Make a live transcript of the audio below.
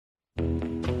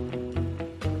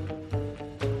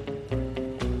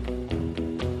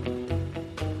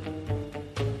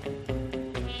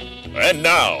And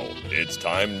now, it's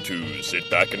time to sit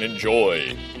back and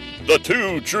enjoy the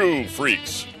Two True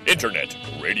Freaks Internet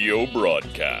Radio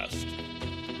Broadcast.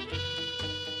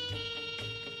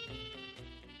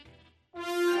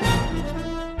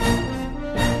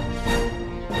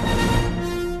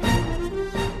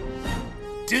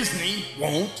 Disney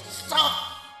won't stop.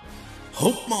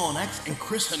 Hope Molinax and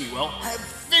Chris Honeywell have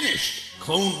finished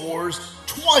Clone Wars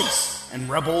twice and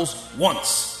Rebels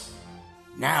once.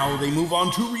 Now they move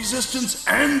on to Resistance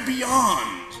and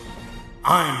beyond.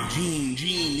 I'm Gene,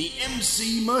 the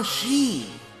MC Machine,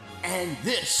 and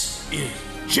this is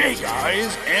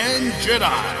J-Guys and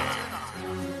Jedi.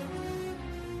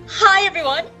 Hi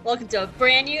everyone, welcome to a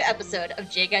brand new episode of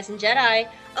J-Guys and Jedi,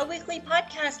 a weekly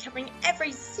podcast covering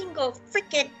every single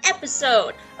freaking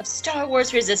episode of Star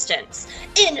Wars Resistance.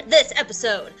 In this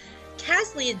episode,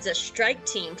 Kaz leads a strike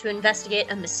team to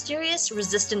investigate a mysterious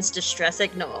Resistance distress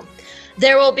signal.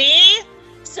 There will be...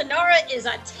 Sonara is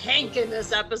a tank in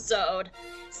this episode.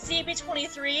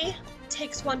 CB23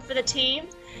 takes one for the team.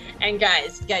 And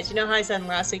guys, you know how I said in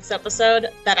last week's episode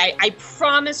that I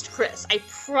promised Chris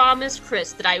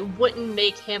that I wouldn't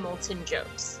make Hamilton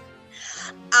jokes.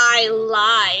 I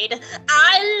lied.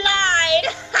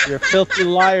 You're a filthy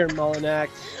liar, Molinax.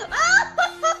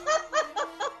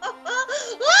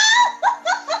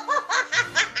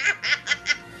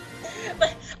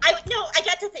 I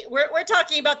got to think, we're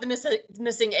talking about the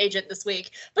missing agent this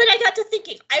week, but I got to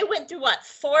thinking, I went through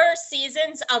 4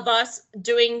 seasons of us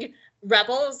doing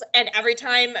Rebels, and every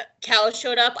time Kallus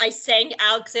showed up, I sang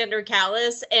Alexander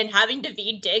Kallus, and having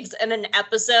Daveed Diggs in an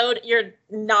episode, you're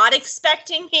not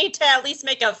expecting me to at least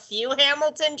make a few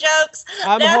Hamilton jokes?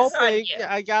 I'm hoping.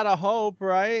 I gotta hope,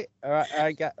 right?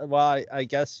 I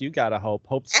guess you gotta hope.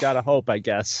 Hope's gotta hope, I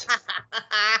guess.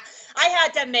 I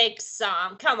had to make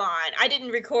some. Come on. I didn't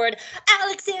record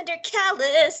Alexander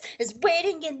Kallus is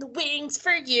waiting in the wings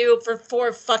for you for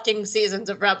 4 fucking seasons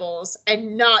of Rebels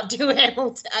and not do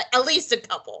Hamilton. At least a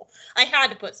couple. I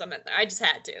had to put some in there. I just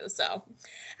had to. So,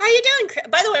 how you doing, Chris?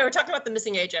 By the way, we're talking about the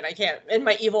missing agent. I can't, in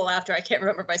my evil laughter, I can't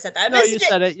remember if I said that. No, you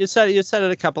said it. You said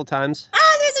it a couple times.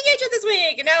 Ah, the missing agent this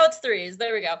week. And now it's 3s.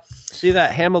 There we go. See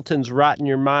that Hamilton's rotting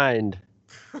your mind.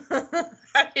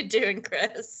 How you doing,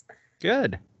 Chris?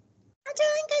 Good. I'm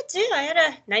doing good too. I had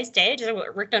a nice day. Just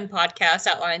worked on podcast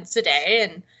outlines today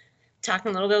and talking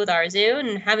a little bit with Arzu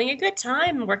and having a good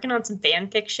time. Working on some fan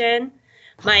fiction.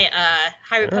 My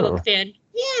High Republic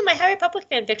my High Republic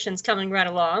fan fiction's coming right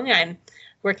along. I'm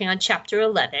working on chapter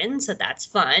 11, so that's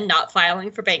fun. Not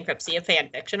filing for bankruptcy of fan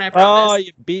fiction, I promise. Oh,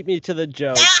 you beat me to the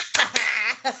joke.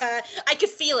 I could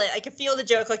feel it. I could feel the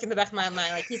joke like in the back of my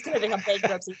mind. Like he's gonna make a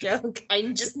bankruptcy joke. I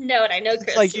just know it. I know Chris.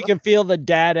 It's like you can feel the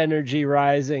dad energy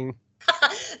rising.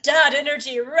 Dad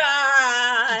energy,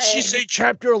 right? Did she say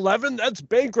chapter 11? That's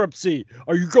bankruptcy.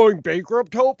 Are you going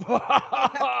bankrupt, Hope?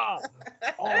 Oh,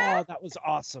 that was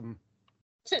awesome.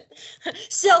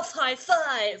 Self high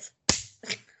five.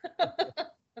 You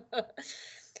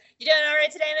doing all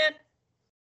right today, man?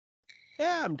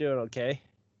 Yeah, I'm doing okay.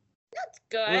 That's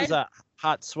good. It was a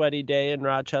hot, sweaty day in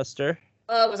Rochester.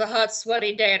 It was a hot,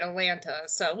 sweaty day in Atlanta.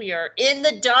 So we are in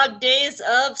the dog days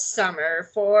of summer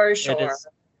for sure.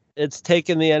 It's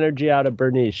taken the energy out of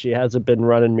Bernice. She hasn't been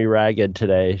running me ragged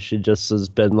today. She just has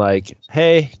been like,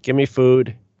 hey, give me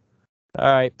food.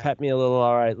 All right, pet me a little.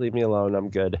 All right, leave me alone. I'm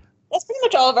good. That's pretty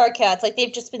much all of our cats. Like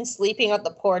they've just been sleeping on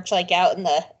the porch, like out in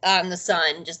the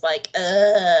sun, just like.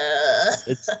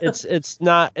 It's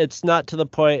not to the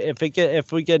point.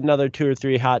 If we get another 2 or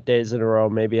 3 hot days in a row,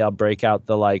 maybe I'll break out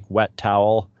the wet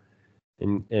towel.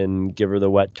 And give her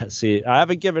the see, I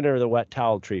haven't given her the wet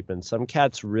towel treatment. Some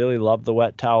cats really love the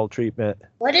wet towel treatment.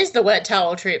 What is the wet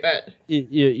towel treatment?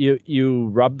 You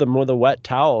rub them with a wet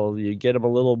towel. You get them a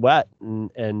little wet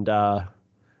and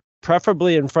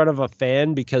preferably in front of a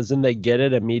fan because then they get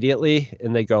it immediately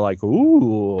and they go like,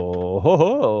 ooh, ho,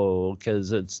 ho,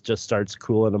 because it just starts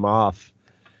cooling them off.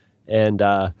 And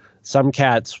some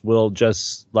cats will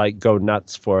just go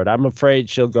nuts for it. I'm afraid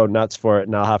she'll go nuts for it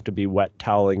and I'll have to be wet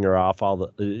toweling her off.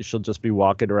 She'll just be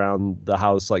walking around the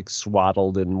house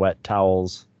swaddled in wet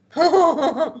towels.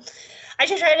 I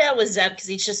just tried it out with Zeb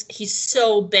because he's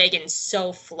so big and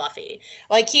so fluffy.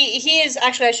 He is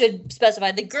actually, I should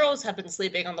specify, the girls have been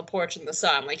sleeping on the porch in the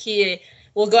sun. He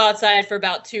will go outside for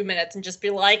about 2 minutes and just be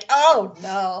like, oh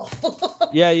no.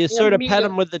 Yeah, you sort of pet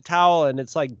them with the towel and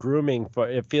it's like grooming.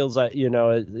 It feels like,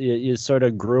 you sort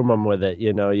of groom them with it.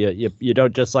 You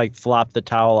don't just flop the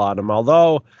towel on them.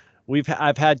 Although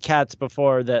I've had cats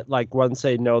before that, like, once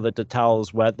they know that the towel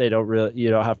is wet, they don't really, you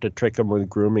don't have to trick them with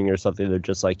grooming or something. They're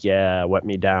just like, yeah, wet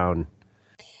me down,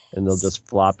 and they'll just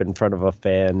flop in front of a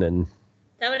fan. And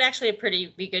that would actually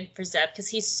be good for Zeb, because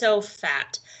he's so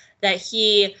fat that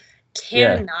he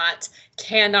cannot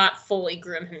fully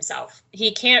groom himself.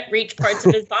 He can't reach parts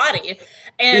of his body.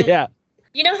 And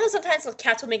you know how sometimes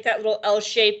cats will make that little L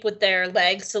shape with their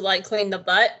legs to like clean the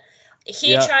butt?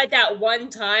 He tried that one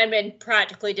time and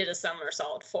practically did a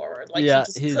somersault forward. Like he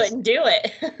just couldn't do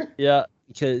it.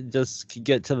 He could just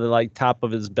get to the like top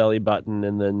of his belly button,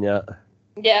 and then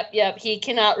Yep. He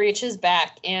cannot reach his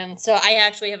back. And so I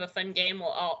actually have a fun game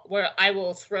where I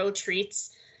will throw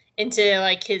treats into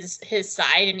like his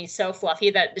side, and he's so fluffy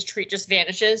that the treat just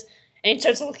vanishes, and he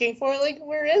starts looking for it, like,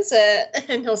 where is it?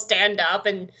 And he'll stand up,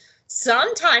 and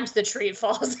sometimes the treat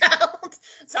falls out.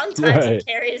 Sometimes he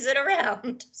carries it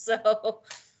around. So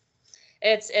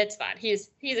it's fun.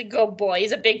 He's a good boy.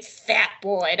 He's a big fat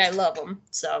boy, and I love him.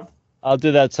 So I'll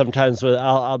do that sometimes.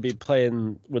 I'll be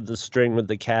playing with the string with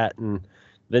the cat, and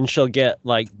then she'll get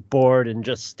like bored and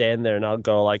just stand there, and I'll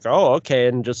go like, oh, okay,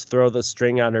 and just throw the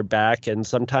string on her back. And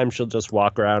sometimes she'll just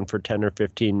walk around for 10 or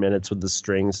 15 minutes with the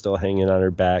string still hanging on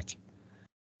her back.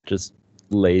 Just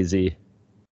lazy.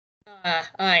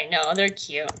 I know, they're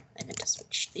cute. I need to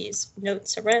switch these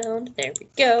notes around. There we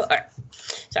go. All right.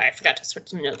 Sorry, I forgot to switch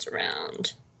some notes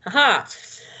around. Haha.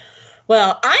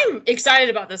 Well, I'm excited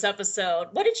about this episode.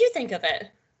 What did you think of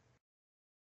it?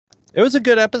 It was a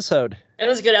good episode. It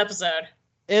was a good episode.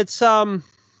 It's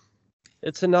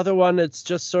another one. It's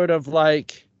just sort of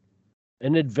like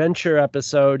an adventure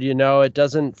episode, you know. It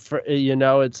doesn't, you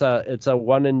know, it's a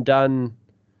one and done,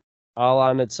 all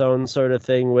on its own sort of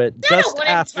thing. With just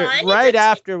after, right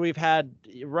after we've had,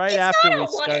 right after we start.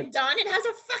 It's not a one and done. It has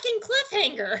a fucking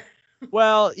cliffhanger.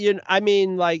 Well, I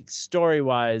mean, like story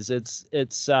wise, it's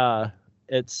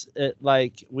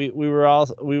like we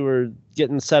were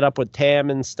getting set up with Tam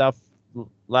and stuff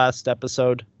last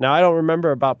episode. Now I don't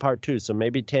remember about part 2, so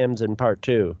maybe Tam's in part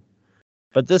 2.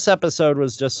 But this episode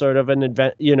was just sort of an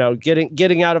event, you know,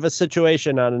 getting out of a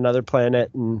situation on another planet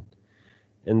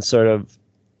and sort of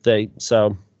thing.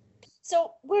 So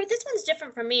where this one's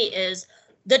different for me is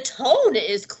the tone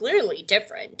is clearly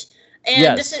different.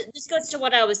 And this goes to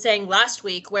what I was saying last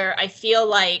week, where I feel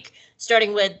like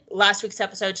starting with last week's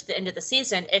episode to the end of the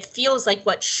season, it feels like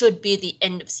what should be the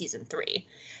end of season 3.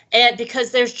 And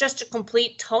because there's just a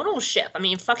complete tonal shift. I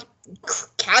mean, fucking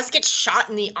Kaz gets shot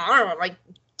in the arm. Like,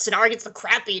 Sonara gets the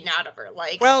crap eaten out of her.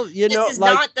 Like, well, you know, this is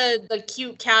like, not the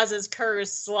cute Kaz's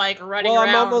curse, like, running around.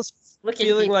 I'm almost feeling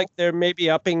people. Like they're maybe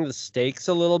upping the stakes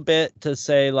a little bit to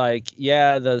say, like,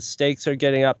 yeah, the stakes are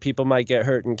getting up. People might get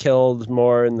hurt and killed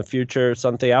more in the future or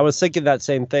something. I was thinking that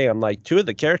same thing. I'm like, 2 of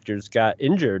the characters got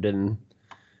injured in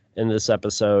this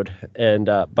episode. And,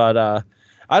 but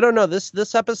I don't know.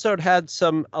 This episode had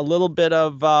a little bit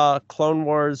of Clone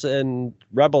Wars and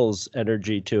Rebels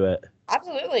energy to it.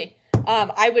 Absolutely.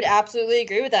 I would absolutely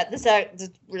agree with that. This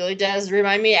really does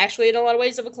remind me, actually, in a lot of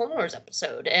ways, of a Clone Wars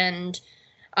episode. And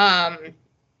like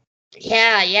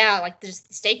the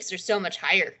stakes are so much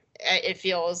higher, it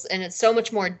feels, and it's so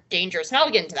much more dangerous. And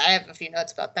I'll get into that. I have a few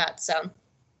notes about that. So,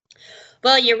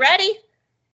 well, you ready?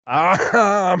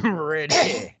 I'm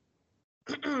ready.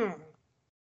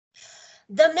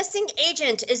 The Missing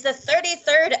Agent is the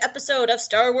 33rd episode of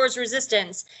Star Wars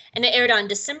Resistance, and it aired on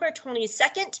December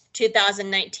 22nd,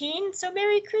 2019, so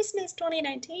Merry Christmas,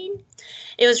 2019.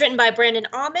 It was written by Brandon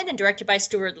Auman and directed by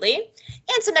Stuart Lee.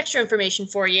 And some extra information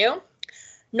for you.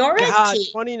 God,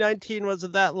 2019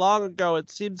 wasn't that long ago.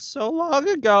 It seems so long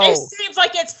ago. It seems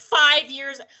like it's 5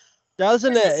 years.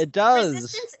 Doesn't it? It does.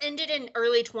 Resistance ended in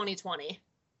early 2020.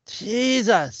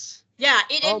 Jesus. Yeah,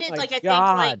 it ended, I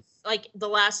think, like the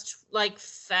last,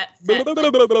 first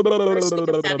week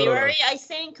of February, I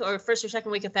think, or first or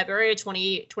second week of February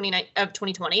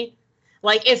 2020.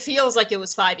 Like, it feels like it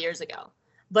was 5 years ago,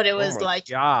 but it was like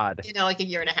a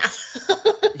year and a half.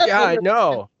 Yeah, I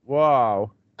know.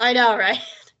 Wow. I know, right?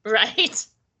 Right.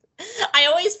 I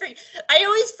always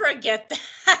forget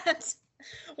that.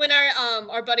 When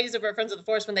our buddies over at Friends of the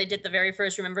Force, when they did the very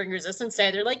first Remembering Resistance Day,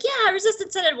 they're like, yeah,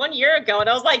 Resistance ended 1 year ago. And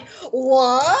I was like,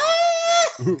 what?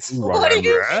 What are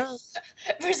you?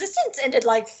 Resistance ended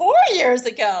like 4 years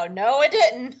ago. No, it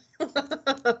didn't.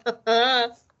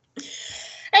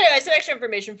 Anyway, some extra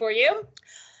information for you.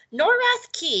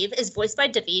 Norath Keeve is voiced by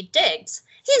Daveed Diggs.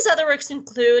 His other works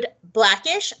include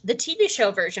Blackish, the TV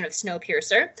show version of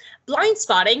Snowpiercer,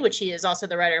 Blindspotting, which he is also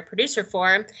the writer and producer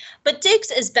for, but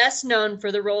Diggs is best known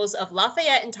for the roles of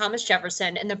Lafayette and Thomas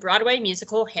Jefferson in the Broadway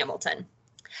musical Hamilton.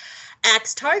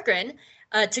 Axe Targren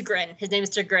Tigrin. His name is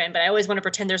Tigrin, but I always want to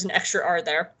pretend there's an extra R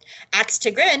there. Axe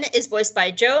Tigrin is voiced by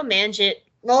Joe Manganiello.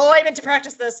 Oh, I meant to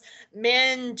practice this.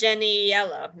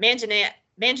 Manganiello.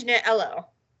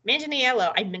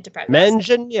 I meant to practice.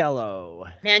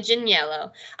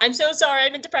 Manganiello. I'm so sorry. I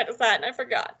meant to practice that, and I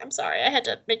forgot. I'm sorry. I had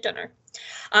to make dinner.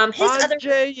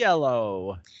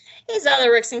 His other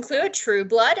works include True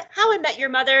Blood, How I Met Your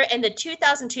Mother, and the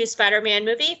 2002 Spider-Man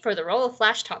movie for the role of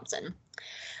Flash Thompson.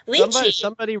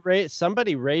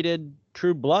 Somebody rated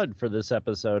True Blood for this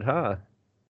episode, huh?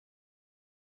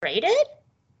 Rated?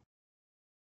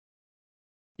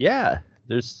 Yeah,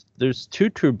 there's 2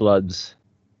 True Bloods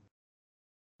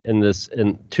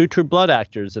in two True Blood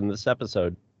actors in this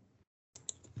episode.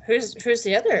 Who's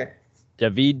the other?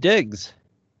 Daveed Diggs.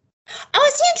 Oh,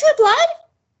 is he in True Blood?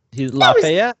 He's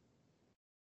Lafayette.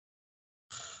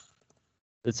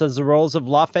 It says the roles of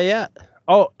Lafayette.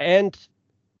 Oh, and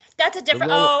that's a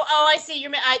different. I see.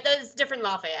 That's different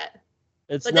Lafayette.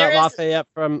 It's not Lafayette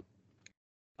from.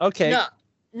 Okay. No.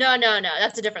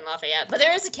 That's a different Lafayette. But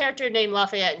there is a character named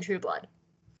Lafayette in True Blood.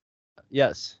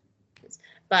 Yes.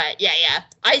 But yeah.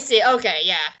 I see. Okay,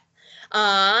 yeah.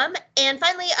 And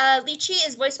finally, Leechy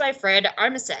is voiced by Fred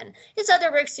Armisen. His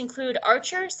other works include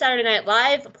Archer, Saturday Night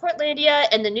Live, Portlandia,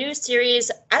 and the new series,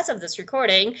 as of this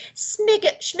recording,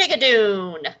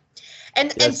 Schmigadoon.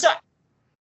 And so,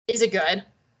 is it good?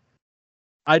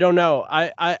 I don't know.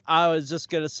 I was just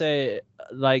gonna say,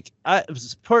 like,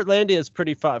 Portlandia is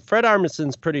pretty fun. Fred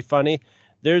Armisen's pretty funny.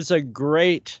 There's a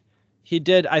great. He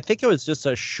did, I think it was just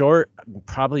a short,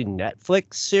 probably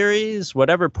Netflix series,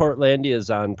 whatever Portlandia is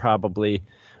on, probably.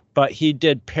 But he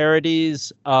did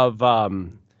parodies of,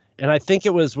 and I think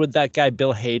it was with that guy,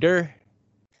 Bill Hader.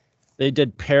 They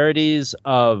did parodies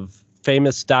of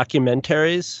famous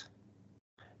documentaries.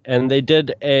 And they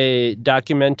did a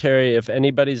documentary, if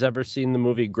anybody's ever seen the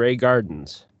movie Grey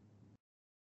Gardens.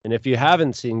 And if you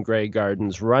haven't seen Grey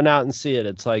Gardens, run out and see it.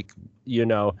 It's like,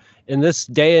 in this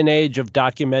day and age of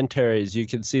documentaries, you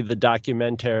can see the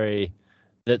documentary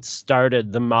that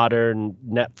started the modern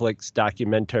Netflix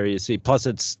documentary you see. Plus,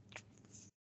 it's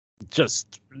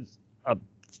just a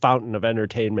fountain of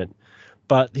entertainment.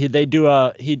 But he did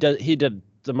the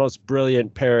most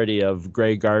brilliant parody of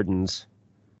Grey Gardens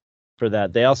for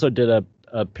that. They also did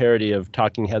a parody of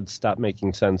Talking Heads Stop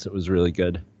Making Sense. It was really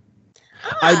good.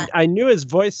 I knew his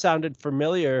voice sounded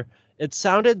familiar. It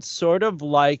sounded sort of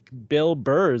like Bill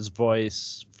Burr's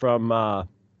voice from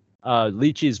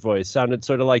Leechy's voice. Sounded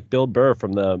sort of like Bill Burr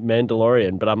from The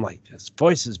Mandalorian. But I'm like, his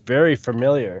voice is very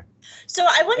familiar. So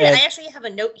I actually have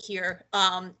a note here,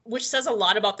 which says a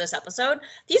lot about this episode.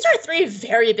 These are 3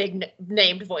 very big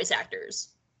named voice actors.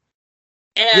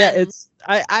 And yeah,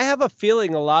 I have a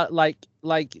feeling a lot like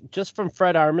just from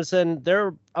Fred Armisen,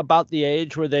 they're about the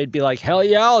age where they'd be like, hell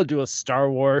yeah, I'll do a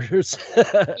Star Wars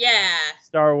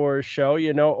Star Wars show,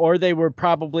 or they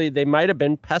might have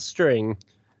been pestering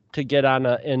to get on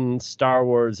in Star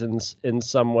Wars in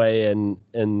some way,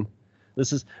 and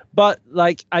this is, but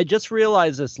like I just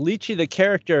realized this, Leechy, the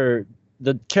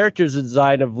character's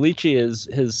design of Leechy is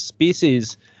his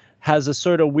species has a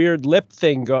sort of weird lip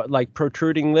thing, like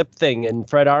protruding lip thing, and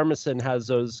Fred Armisen has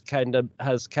kind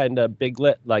of big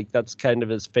lip, like that's kind of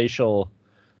his big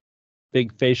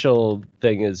facial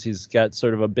thing, is he's got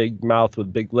sort of a big mouth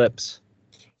with big lips.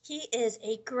 He is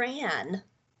a Gran.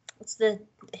 What's the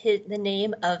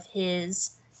name of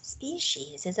his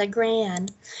species? Is a Gran.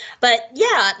 But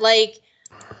yeah, like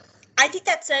I think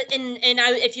that's it. And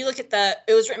if you look at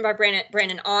it was written by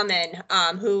Brandon Auman,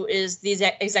 who is the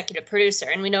executive producer.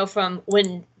 And we know from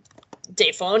when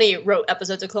Dave Filoni wrote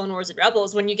episodes of Clone Wars and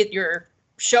Rebels, when you get your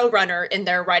showrunner in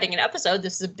there writing an episode,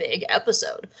 this is a big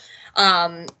episode.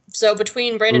 So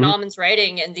between Brandon Auman's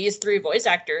writing and these 3 voice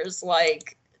actors,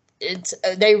 like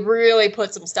they really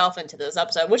put some stuff into this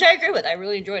episode, which I agree with. I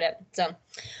really enjoyed it. So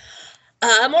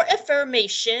more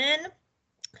information.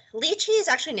 Leechy is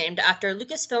actually named after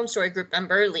Lucasfilm Story Group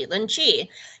member Leland Chee,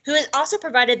 who has also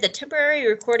provided the temporary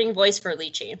recording voice for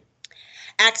Leechy.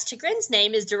 Axe Tigrin's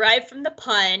name is derived from the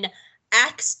pun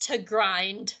axe to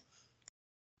grind.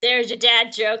 There's your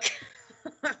dad joke.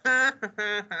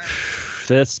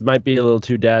 This might be a little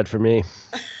too dad for me.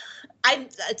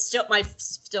 It's still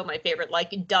my favorite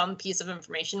like dumb piece of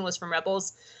information was from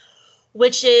Rebels,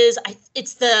 which is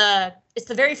it's the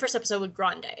very first episode with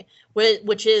Grande,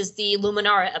 which is the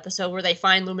Luminara episode where they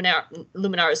find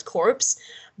Luminara's corpse.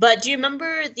 But do you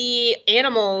remember the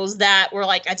animals that were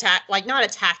like not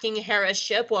attacking Hera's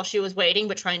ship while she was waiting,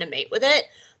 but trying to mate with it?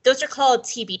 Those are called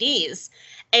TBDs.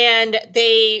 And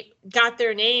they got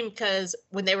their name because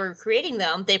when they were creating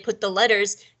them, they put the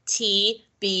letters T,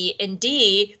 B, and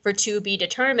D for to be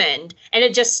determined. And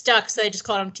it just stuck, so I just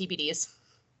called them TBDs.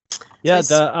 Yeah,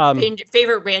 so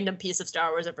favorite random piece of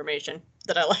Star Wars information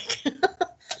that I like.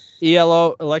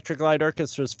 ELO, Electric Light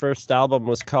Orchestra's first album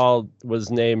was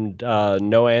named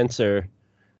No Answer,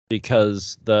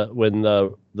 because when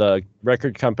the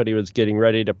record company was getting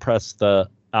ready to press the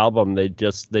album, they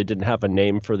didn't have a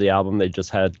name for the album. They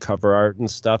just had cover art and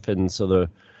stuff, and so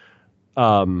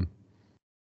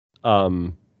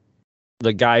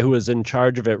the guy who was in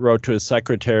charge of it wrote to his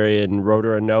secretary and wrote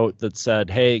her a note that said,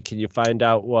 "Hey, can you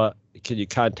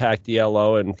contact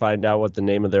ELO and find out what the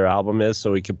name of their album is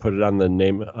so we can put it on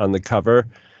the cover?"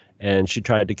 And she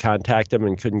tried to contact him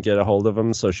and couldn't get a hold of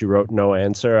him, so she wrote No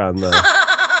Answer on the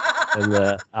and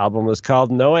the album was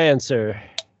called No Answer.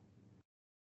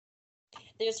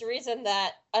 There's a reason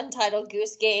that Untitled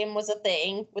Goose Game was a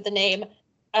thing with the name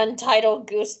Untitled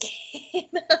Goose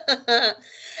Game.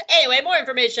 Anyway, more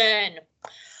information.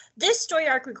 This story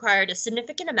arc required a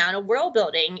significant amount of world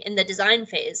building in the design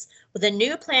phase, with a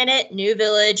new planet, new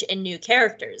village, and new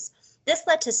characters. This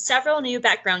led to several new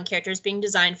background characters being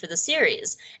designed for the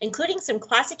series, including some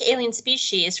classic alien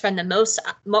species from the Mos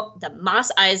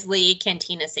Eisley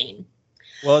Cantina scene.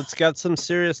 Well, it's got some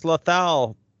serious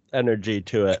Lothal energy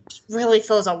to it. It really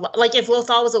feels a lot like if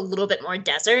Lothal was a little bit more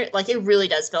desert. Like, it really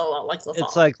does feel a lot like Lothal.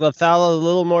 It's like Lothal a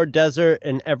little more desert,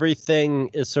 and everything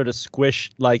is sort of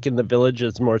squished, like in the village,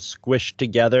 is more squished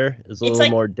together, is a little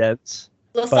more dense.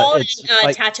 Lothal and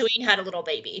Tatooine had a little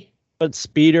baby. But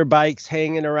speeder bikes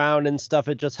hanging around and stuff,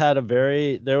 it just had a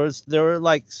very, Both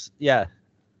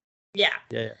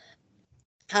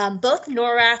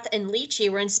Norath and Leechy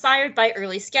were inspired by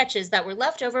early sketches that were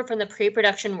left over from the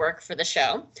pre-production work for the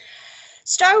show.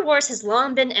 Star Wars has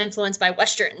long been influenced by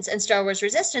Westerns, and Star Wars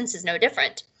Resistance is no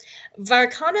different.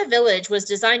 Varkana Village was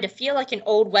designed to feel like an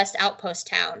Old West outpost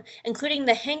town, including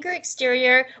the hangar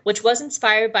exterior, which was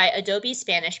inspired by Adobe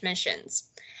Spanish missions.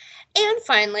 And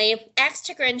finally, Axe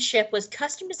Tigrin's ship was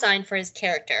custom designed for his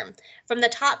character. From the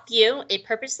top view, it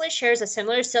purposely shares a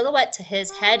similar silhouette to his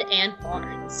head and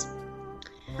horns.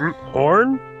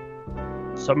 Horn?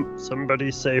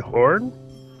 Somebody say horn?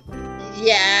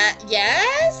 Yeah,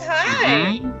 yes,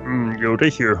 hi. Yoda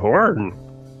hear horn.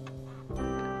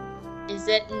 Is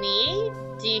it me?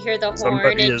 Do you hear the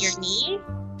horn in your knee?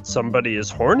 Somebody is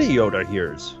horny, Yoda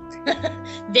hears.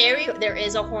 There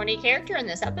is a horny character in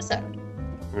this episode.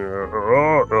 Maybe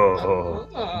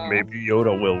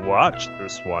Yoda will watch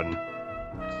this one.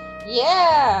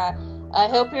 Yeah, I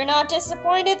hope you're not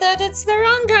disappointed that it's the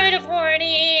wrong kind of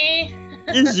horny.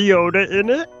 Is Yoda in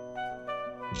it?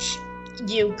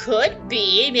 You could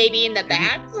be, maybe in the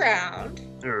background.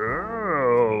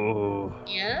 Oh.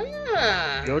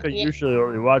 Yeah. Yoda usually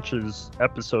only watches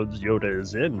episodes Yoda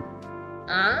is in.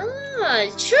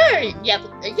 Sure. Yeah,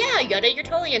 Yoda, you're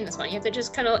totally in this one. You have to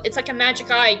just kind of, it's like a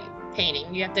magic eye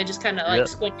painting. You have to just kind of like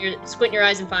squint your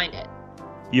eyes and find it.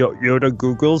 Yoda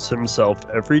Googles himself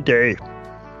every day.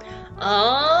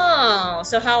 Oh,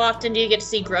 so how often do you get to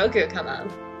see Grogu come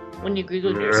up when you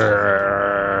Google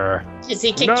yourself? Has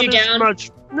he kicked you down?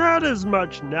 Not as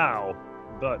much now,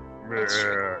 but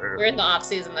we're in the off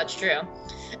season. That's true.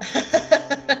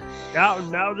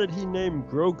 now that he named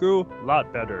Grogu, a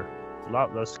lot better, a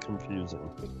lot less confusing.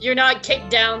 You're not kicked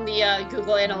down the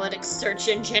Google Analytics search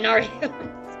engine, are you?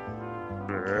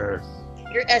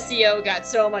 Your SEO got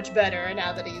so much better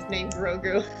now that he's named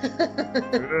Grogu.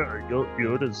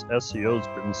 Yoda's SEO's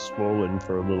been swollen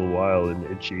for a little while and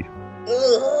itchy.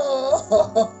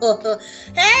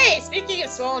 Hey, speaking of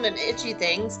swollen and itchy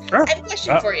things, I have a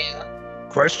question for you.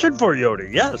 Question for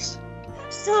Yoda, yes.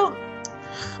 So,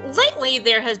 lately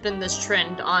there has been this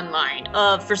trend online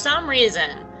of, for some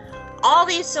reason, all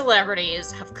these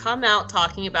celebrities have come out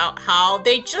talking about how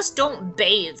they just don't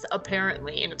bathe,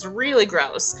 apparently, and it's really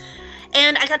gross.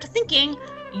 And I got to thinking,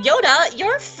 Yoda,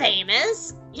 you're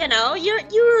famous. You know, you're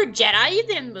a Jedi. You've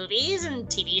been in movies and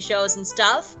TV shows and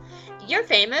stuff. You're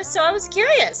famous, so I was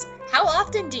curious. How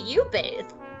often do you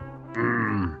bathe?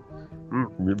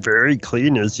 Very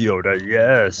clean as Yoda,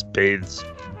 yes. Bathes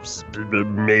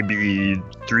maybe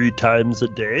 3 times a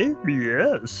day,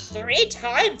 yes. 3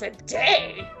 times a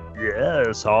day?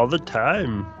 Yes, all the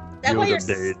time. Is that why your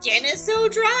skin is so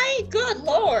dry? Good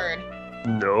lord.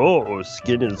 No,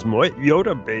 skin is moist.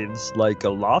 Yoda bathes like a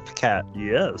loth cat,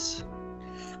 yes.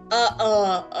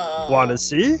 Wanna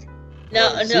see? No.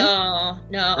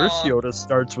 First, Yoda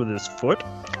starts with his foot.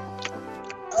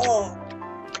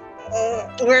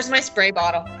 Where's my spray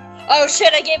bottle? Oh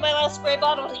shit, I gave my last spray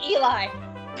bottle to Eli.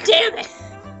 Damn it!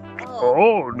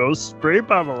 Oh, no spray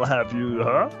bottle have you,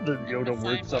 huh? Then Yoda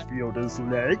works up Yoda's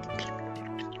leg.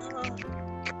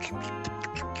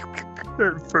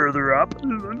 Further up. Okay,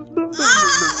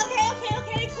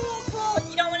 cool.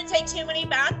 You don't want to take too many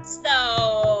baths,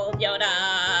 though,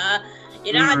 Yoda.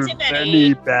 You don't have too many.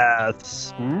 Many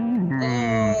baths.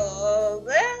 Oh,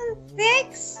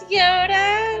 thanks,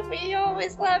 Yoda. We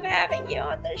always love having you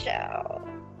on the show.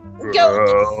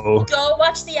 Go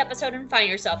watch the episode and find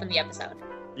yourself in the episode.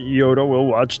 Yoda will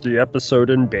watch the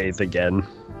episode and bathe again.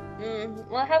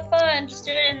 Well, have fun. Just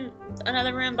do it in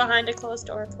another room behind a closed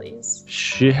door, please.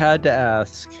 She had to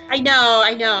ask. I know.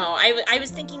 I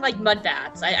was thinking like mud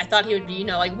baths. I thought he would be,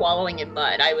 like wallowing in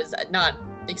mud. I was not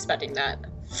expecting that.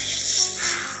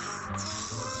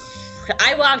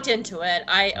 I walked into it.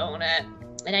 I own it.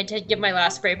 And I did give my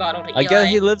last spray bottle to Eli. I guess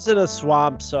he lives in a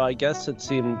swamp, so I guess it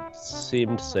seemed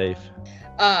safe.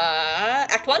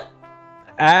 Act 1?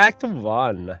 Act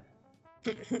 1.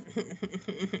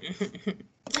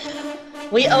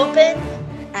 We open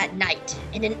at night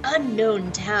in an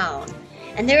unknown town,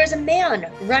 and there is a man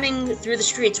running through the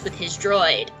streets with his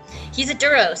droid. He's a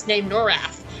Duros named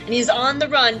Norath, and he's on the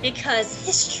run because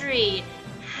history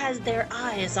has their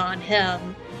eyes on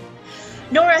him.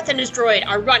 Norath and his droid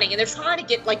are running, and they're trying to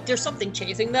get, there's something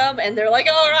chasing them, and they're like,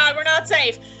 oh, right, we're not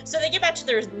safe. So they get back to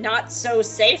their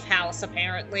not-so-safe house,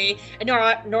 apparently, and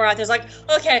Norath is like,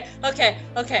 okay,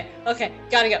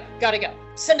 gotta go.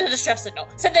 Send a distress signal,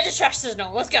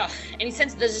 let's go. And he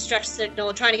sends the distress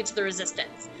signal, trying to get to the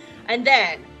Resistance. And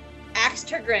then, Axe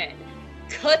Turgrin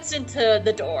cuts into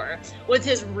the door with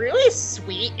his really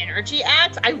sweet energy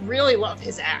axe. I really love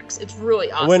his axe. It's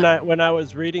really awesome. When I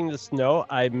was reading this note,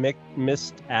 I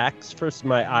missed axe first.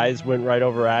 My eyes went right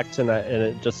over axe, and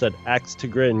it just said Axe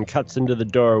Turgrin cuts into the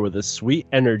door with a sweet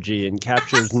energy and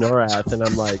captures Norath. And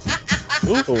I'm like,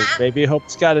 ooh, maybe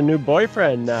Hope's got a new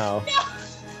boyfriend now. No.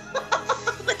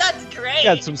 But that's great.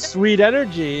 Got some sweet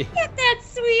energy. Got that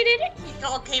sweet energy. He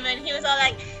all came in. He was all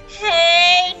like,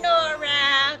 hey,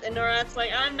 Norath. And Norath's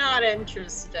like, I'm not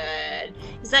interested.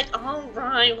 He's like, all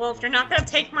right, well, if you're not going to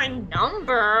take my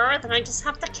number, then I just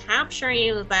have to capture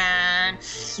you then.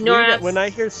 When I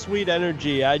hear sweet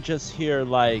energy, I just hear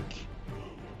Louisiana,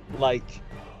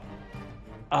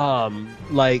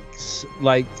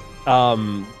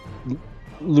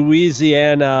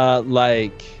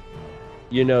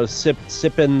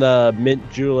 sipping the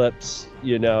mint juleps,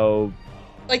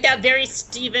 Like that very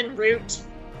Stephen Root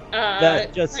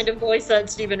kind of voice that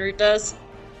Stephen Root does.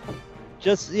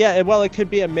 Well, it could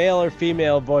be a male or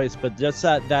female voice, but just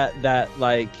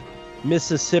that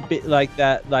Mississippi,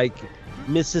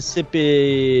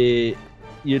 Mississippi,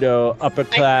 upper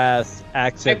class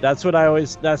accent. That's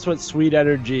what sweet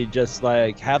energy, just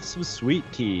have some sweet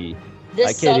tea.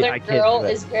 This southern girl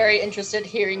is very interested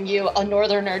hearing you, a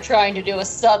northerner, trying to do a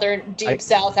southern deep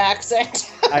south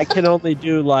accent. I can only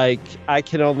do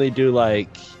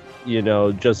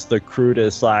just the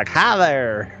crudest, hi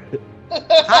there.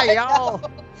 Hi, y'all.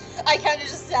 I kind of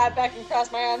just sat back and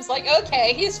crossed my arms like,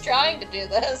 okay, he's trying to do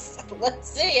this. Let's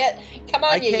see it. Come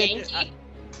on, you Yankee.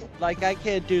 I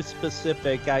can't do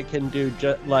specific. I can do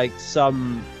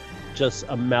some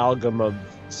amalgam of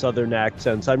southern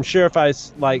accents. I'm sure if I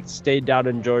stayed down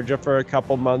in Georgia for a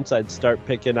couple months, I'd start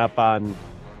picking up on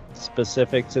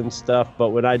specifics and stuff. But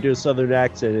when I do a southern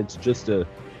accent, it's just a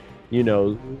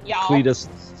Cletus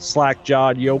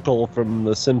slack-jawed yokel from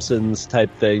The Simpsons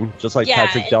type thing, just like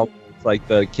Patrick Delton, like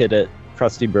the kid at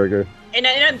Krusty Burger. And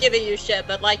I'm giving you shit,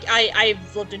 but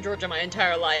I've lived in Georgia my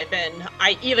entire life, and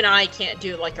I can't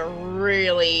do a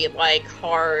really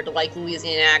hard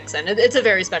Louisiana accent. It's a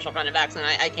very special kind of accent.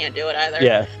 I can't do it either.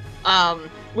 Yeah.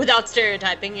 Without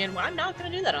stereotyping, and I'm not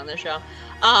going to do that on this show.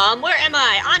 Where am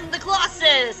I? On the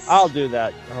Colossus. I'll do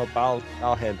that.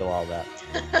 I'll handle all that.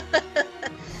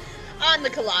 On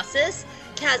the Colossus,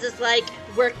 Kaz is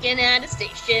working at a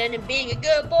station and being a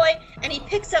good boy, and he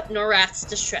picks up Norath's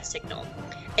distress signal.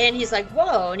 And he's like,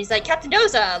 whoa, and he's like, Captain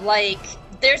Doza,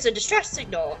 there's a distress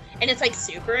signal, and it's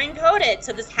super encoded,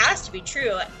 so this has to be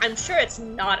true. I'm sure it's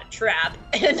not a trap.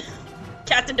 And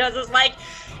Captain Doza's like,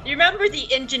 you remember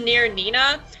the engineer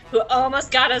Nina, who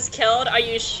almost got us killed? Are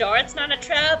you sure it's not a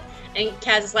trap? And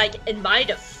Kaz is like, in my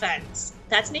defense,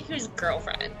 that's Niku's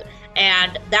girlfriend,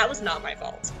 and that was not my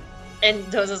fault. And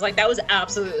Doza's like, that was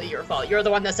absolutely your fault. You're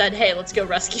the one that said, hey, let's go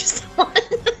rescue someone.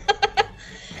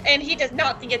 And he does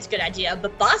not think it's a good idea.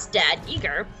 But Boss Dad,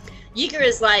 Yeager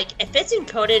is like, if it's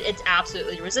encoded, it's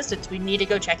absolutely resistance. We need to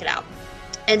go check it out.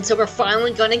 And so we're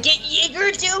finally going to get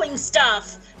Yeager doing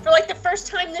stuff. For the first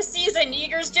time this season,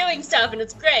 Yeager's doing stuff, and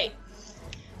it's great.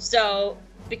 So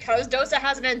because Doza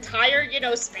has an entire,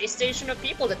 space station of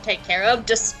people to take care of,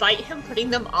 despite him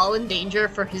putting them all in danger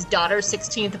for his daughter's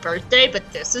 16th birthday, but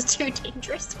this is too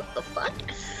dangerous, what the fuck?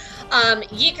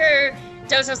 Yeager,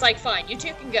 Doza's like, fine, you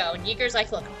two can go, and Yeager's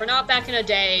like, look, if we're not back in a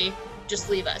day, just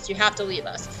leave us. You have to leave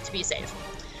us to be safe.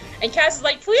 And Kaz is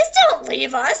like, please don't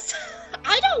leave us.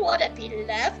 I don't want to be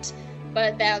left.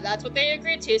 But that's what they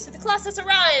agreed to. So the Colossus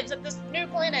arrives at this new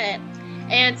planet.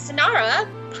 And Synara,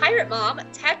 Pirate Mom,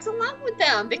 tags along with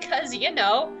them because,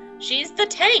 she's the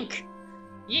tank.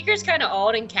 Yeager's kind of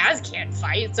old and Kaz can't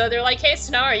fight. So they're like, hey,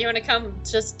 Synara, you want to come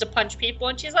just to punch people?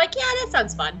 And she's like, yeah, that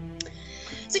sounds fun.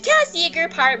 So Kaz, Yeager,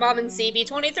 Pirate Mom, and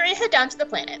CB23 head down to the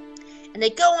planet. And they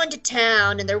go into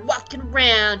town, and they're walking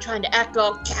around trying to act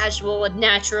all casual and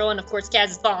natural, and of course Kaz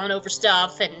is falling over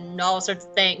stuff and all sorts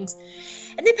of things.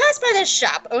 And they pass by this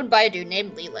shop owned by a dude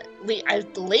named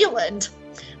Leland.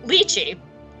 Leechy.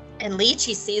 And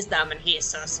Leechy sees them, and he's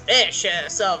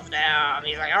suspicious of them.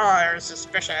 He's like, oh, they're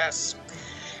suspicious.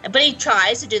 But he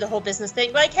tries to do the whole business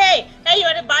thing, like, hey, you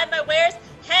want to buy my wares?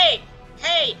 Hey,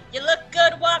 you look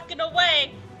good walking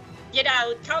away.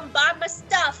 Come buy my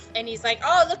stuff. And he's like,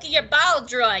 oh, look at your ball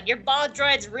droid. Your ball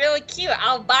droid's really cute.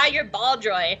 I'll buy your ball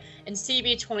droid. And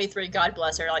CB23, God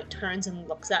bless her, turns and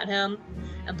looks at him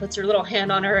and puts her little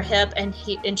hand on her hip. And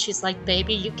she's like,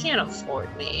 baby, you can't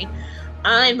afford me.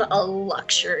 I'm a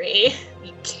luxury.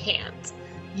 You can't.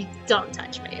 You don't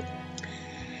touch me.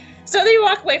 So they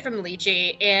walk away from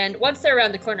Leechy, and once they're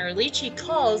around the corner, Leechy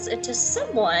calls into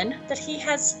someone that he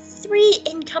has 3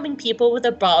 incoming people with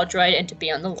a ball droid and to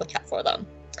be on the lookout for them.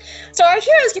 So our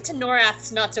heroes get to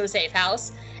Norath's not-so-safe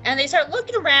house, and they start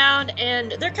looking around,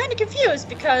 and they're kind of confused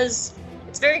because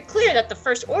it's very clear that the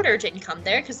First Order didn't come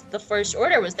there, because if the First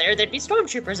Order was there, there'd be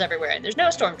stormtroopers everywhere, and there's no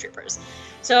stormtroopers.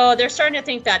 So they're starting to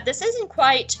think that this isn't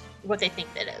quite what they think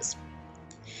it is.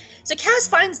 So Kaz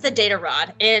finds the data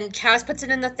rod, and Kaz puts it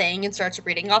in the thing and starts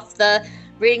reading off the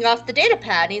data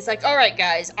pad. And he's like, all right,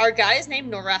 guys, our guy is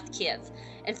named Norath Kiev.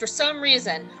 And for some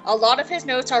reason, a lot of his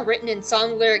notes are written in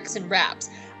song lyrics and raps.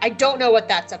 I don't know what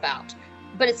that's about.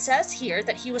 But it says here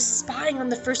that he was spying on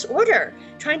the First Order,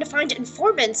 trying to find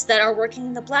informants that are working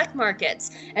in the black markets.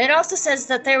 And it also says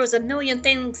that there was a million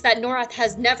things that Norath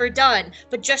has never done.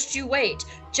 But just you wait.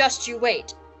 Just you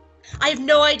wait. I have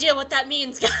no idea what that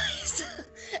means, guys.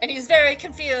 And he's very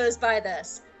confused by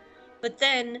this. But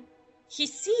then he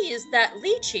sees that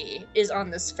Leechy is on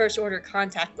this First Order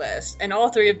contact list, and all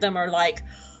 3 of them are like,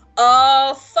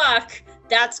 oh, fuck,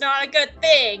 that's not a good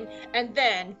thing. And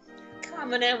then,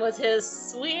 coming in with his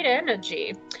sweet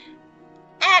energy,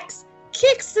 Axe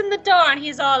kicks in the door, and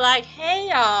he's all like, hey,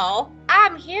 y'all,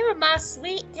 I'm here with my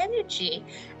sweet energy,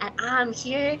 and I'm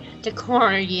here to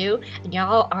corner you, and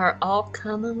y'all are all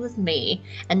coming with me.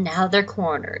 And now they're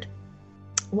cornered.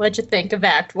 What'd you think of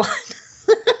Act 1?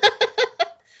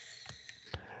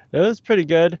 It was pretty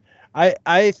good.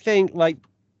 I think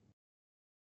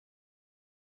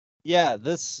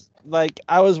this,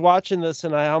 I was watching this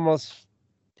and I almost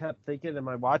kept thinking, am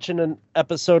I watching an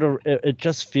episode of it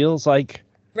just feels like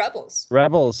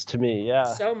Rebels to me,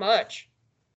 yeah. So much.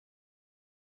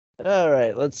 All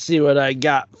right, let's see what I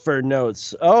got for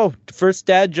notes. Oh, first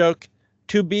dad joke.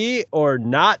 To be or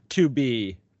not to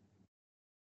be?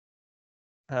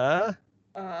 Huh?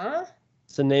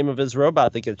 It's the name of his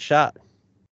robot that gets shot.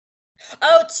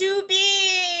 Oh, to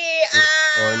be!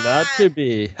 Or not to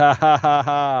be. Ha ha ha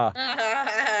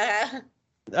ha.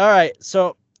 All right,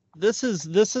 so this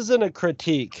isn't a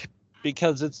critique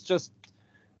because it's just,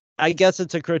 I guess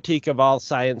it's a critique of all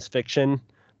science fiction,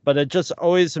 but it just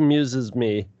always amuses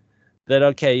me that,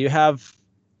 okay, you have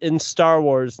in Star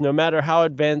Wars, no matter how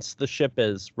advanced the ship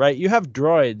is, right? You have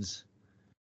droids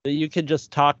that you can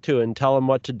just talk to and tell them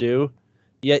what to do.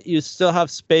 Yet you still have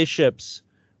spaceships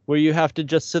where you have to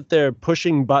just sit there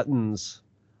pushing buttons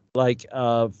like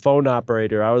a phone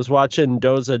operator. I was watching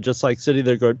Doza just sitting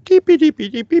there going beep beep beep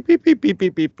beep beep beep beep beep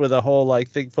beep beep with a whole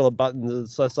thing full of buttons.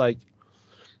 It's just like,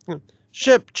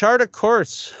 ship, chart a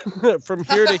course from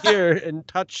here to here and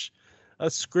touch a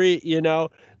screen,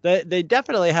 They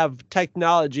definitely have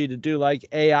technology to do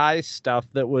AI stuff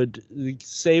that would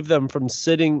save them from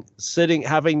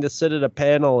having to sit at a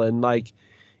panel and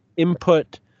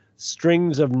input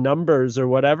strings of numbers or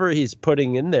whatever he's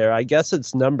putting in there. I guess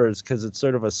it's numbers because it's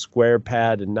sort of a square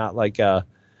pad and not like a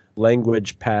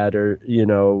language pad or,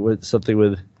 with something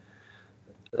with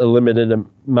a limited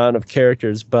amount of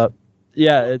characters. But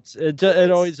yeah,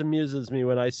 it always amuses me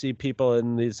when I see people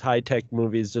in these high-tech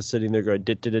movies just sitting there going,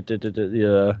 yeah.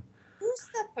 Who's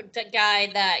the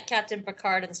guy that Captain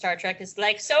Picard in Star Trek is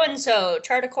like, so-and-so,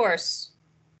 chart a course?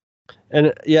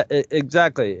 And yeah,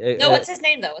 exactly. No, what's his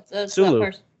name, though?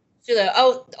 Sulu. Sulu.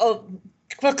 Oh,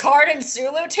 Picard and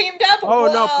Sulu teamed up? Oh,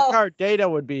 Whoa. no, Picard. Data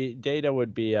would be.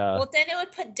 Well, then it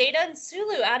would put Data and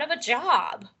Sulu out of a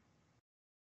job.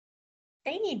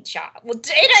 They need jobs. Well,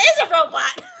 Data is a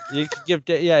robot. You could give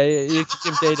you could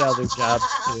give Data other jobs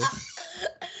too.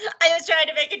 I was trying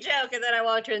to make a joke, and then I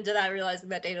walked into that realizing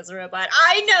that Data's a robot.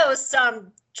 I know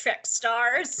some Trek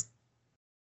stars.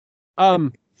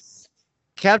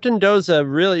 Captain Doza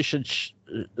really should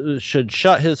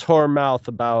shut his whore mouth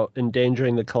about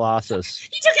endangering the Colossus.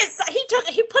 He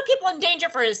put people in danger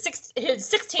for his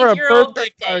 16-year-old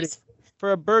birthdays.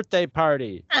 For a birthday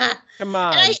party. Come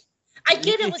on. And I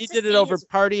get it. He did it over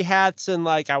party hats and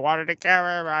like, I wanted to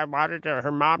carry her. I wanted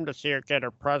her mom to see her get her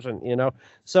present, you know?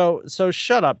 So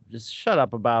shut up. Just shut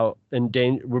up about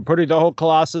we're putting the whole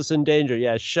Colossus in danger.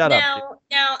 Yeah, shut up.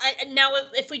 Now,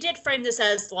 if we did frame this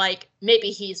as like, maybe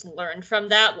he's learned from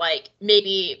that, like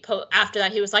maybe after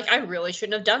that he was like, I really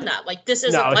shouldn't have done that. Like this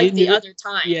isn't like the other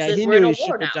times. Yeah, he knew he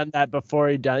should have done that before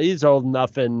he done. He's old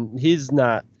enough and he's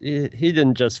not. He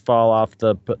didn't just fall off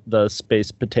the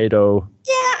space potato.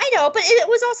 Yeah, I know, but it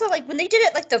was also like when they did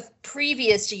it like the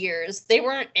previous years, they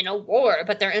weren't in a war,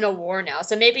 but they're in a war now.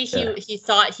 So maybe he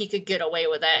thought he could get away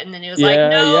with it, and then he was like,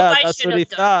 no, I should have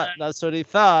done that. That's what he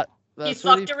thought. He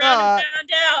fucked around and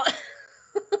found out.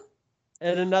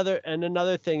 And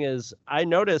another thing is, I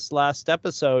noticed last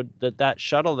episode that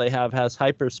shuttle they have has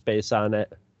hyperspace on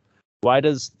it. Why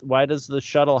does the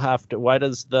shuttle why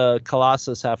does the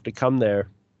Colossus have to come there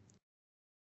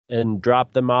and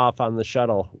drop them off on the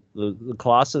shuttle? The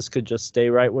Colossus could just stay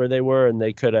right where they were, and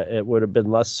it would have been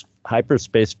less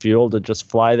hyperspace fuel to just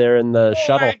fly there in the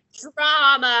shuttle.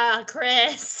 Drama,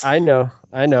 Chris. I know.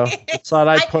 That's what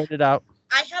I pointed out.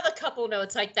 I have a couple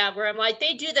notes like that where I'm like,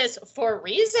 they do this for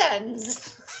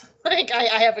reasons. Like I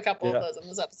have a couple of those in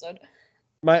this episode.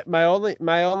 My only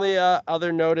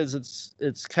other note is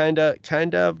it's kind of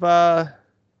a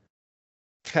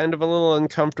little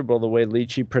uncomfortable the way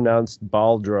Leachy pronounced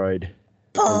ball droid.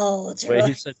 Ball droid. The way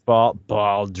he said ball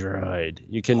droid.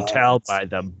 You can tell by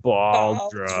the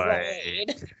ball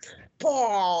droid.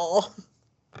 Ball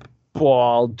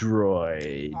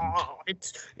droid. Oh,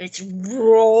 it's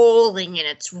rolling and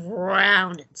it's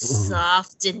round and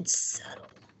soft and subtle.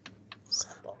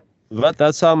 But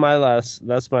that's my last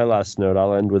note.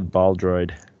 I'll end with ball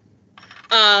droid.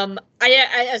 I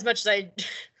as much as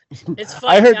it's fun.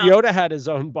 I heard Yoda had his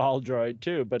own ball droid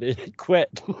too, but it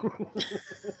quit.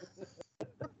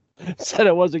 Said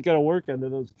it wasn't going to work under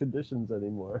those conditions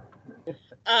anymore.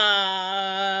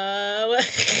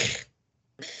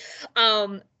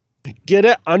 Get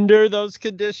it under those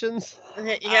conditions?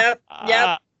 Yep.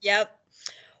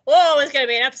 Whoa, it's gonna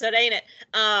be an episode, ain't it?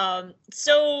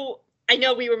 So I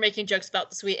know we were making jokes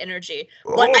about the sweet energy,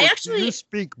 but I actually do you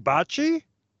speak bocce?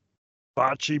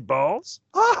 Bocce balls?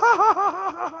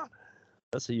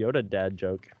 That's a Yoda dad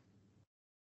joke.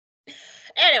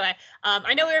 Anyway,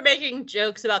 I know we were making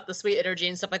jokes about the sweet energy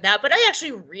and stuff like that, but I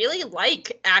actually really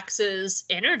like Axe's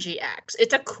energy axe.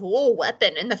 It's a cool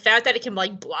weapon, and the fact that it can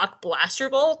like block blaster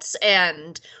bolts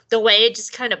and the way it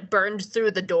just kind of burned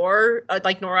through the door,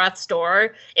 like Norath's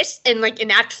door.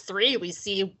 In Act 3 we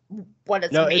see what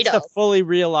it's made of. It's a fully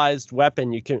realized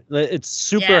weapon. It's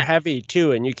super heavy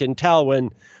too, and you can tell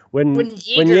when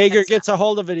Yeager gets a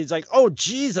hold of it, he's like, "Oh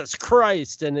Jesus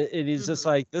Christ!" and he's just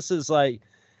like, "This is like."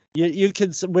 You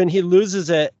can, when he loses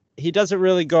it, he doesn't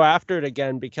really go after it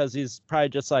again because he's probably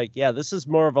just like, yeah, this is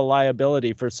more of a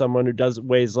liability for someone who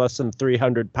weighs less than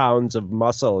 300 pounds of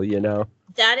muscle, you know?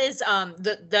 That is,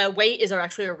 the weight is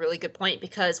actually a really good point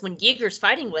because when Yeager's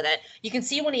fighting with it, you can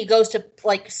see when he goes to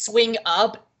like swing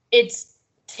up, it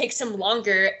takes him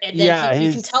longer, and then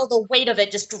you can tell the weight of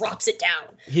it just drops it down.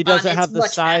 He doesn't have the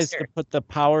size to put the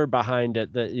power behind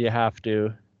it that you have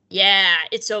to. Yeah,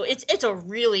 it's a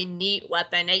really neat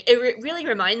weapon. It really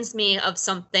reminds me of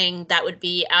something that would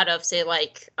be out of, say,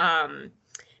 like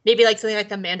maybe like something like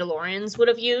the Mandalorians would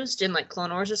have used in like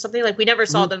Clone Wars or something. Like we never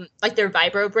saw them like their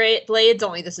vibro blades.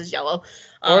 Only this is yellow.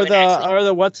 Or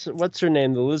the what's her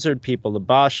name? The lizard people, the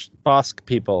Bosk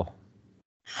people.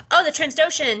 Oh, the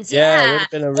Transdoshans. Yeah, it would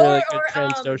have been a really good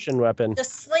Transdoshan weapon. The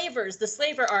slaver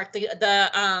arc.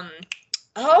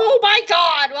 Oh my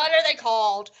God, what are they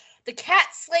called? The cat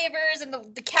slavers, and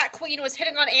the cat queen was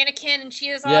hitting on Anakin, and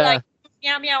she was all like,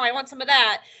 meow, meow, I want some of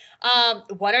that.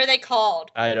 What are they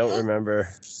called? I don't remember.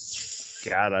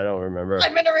 God, I don't remember.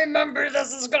 I'm going to remember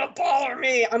this. Is going to bother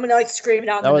me. I'm going to like scream it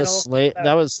out in the middle.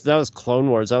 That was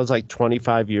Clone Wars. That was like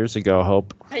 25 years ago,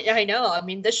 Hope. I know. I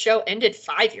mean, this show ended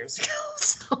 5 years ago.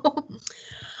 So,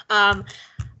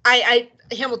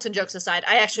 Hamilton jokes aside,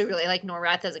 I actually really like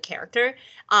Norath as a character.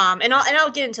 And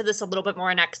I'll get into this a little bit more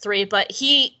in Act 3, but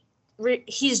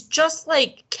he's just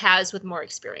like Kaz with more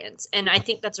experience, and I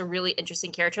think that's a really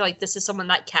interesting character. Like, this is someone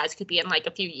that Kaz could be in like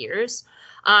a few years.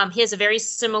 He has a very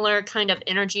similar kind of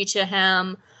energy to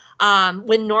him.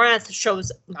 When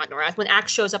when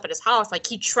Axe shows up at his house, like,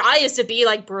 he tries to be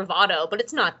like bravado, but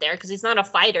it's not there because he's not a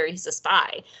fighter, he's a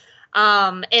spy.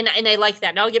 And I like that.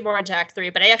 And I'll get more into Act 3,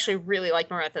 but I actually really like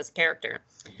Norath as a character.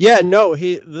 Yeah, no,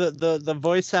 the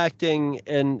voice acting,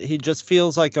 and he just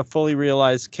feels like a fully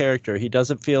realized character. He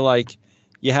doesn't feel like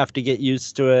you have to get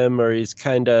used to him, or he's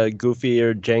kind of goofy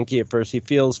or janky at first. He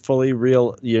feels fully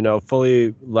real,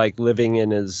 fully like living in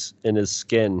his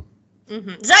skin. Mm-hmm.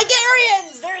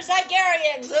 Zygarians! They're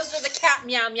Zygarians! Those are the cat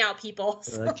meow meow people.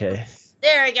 Okay.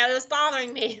 There we go. It was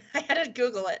bothering me. I had to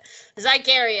Google it.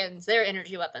 Zygarians, they're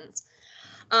energy weapons.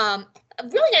 A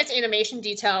really nice animation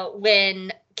detail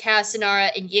when Kaz,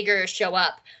 Synara, and Yeager show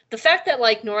up. The fact that,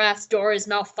 like, Norath's door is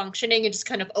malfunctioning and just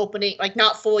kind of opening, like,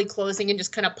 not fully closing and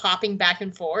just kind of popping back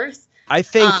and forth. I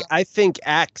think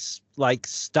Axe like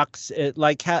stuck it,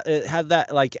 like it had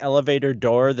that like elevator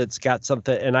door that's got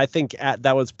something, and I think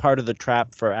that was part of the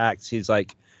trap for Axe. He's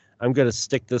like, I'm gonna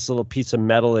stick this little piece of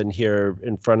metal in here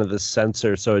in front of the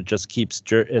sensor so it just keeps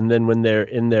and then when they're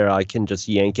in there, I can just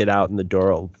yank it out and the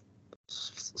door will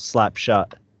slap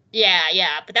shut.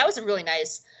 Yeah, but that was really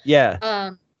nice.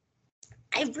 Yeah.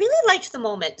 I really liked the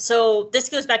moment. So this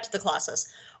goes back to the Colossus.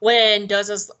 When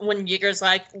Yeager's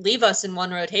like, leave us in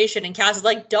one rotation, and Kaz is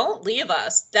like, don't leave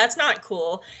us. That's not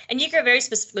cool. And Yeager very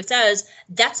specifically says,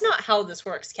 that's not how this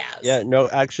works, Kaz. Yeah, no,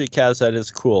 actually, Kaz, that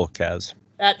is cool, Kaz.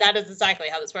 That is exactly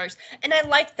how this works. And I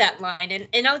like that line.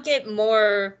 And I'll get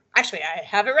more. Actually, I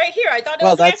have it right here. I thought it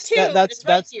was Act 2.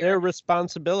 That's their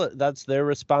responsibility. That's their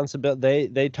responsibility.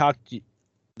 They talked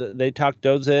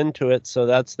Doza into it, so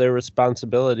that's their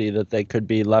responsibility that they could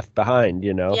be left behind,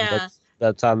 Yeah.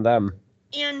 That's on them.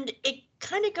 And it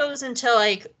kind of goes into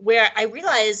like where I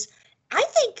realize I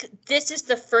think this is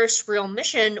the first real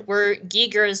mission where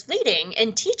Yeager is leading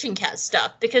and teaching Kaz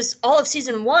stuff, because all of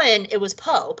season 1 it was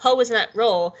Poe. Poe was in that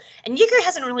role, and Yeager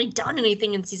hasn't really done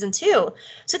anything in season 2.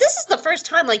 So this is the first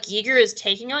time like Yeager is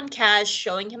taking on Kaz,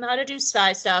 showing him how to do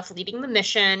spy stuff, leading the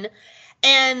mission.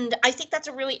 And I think that's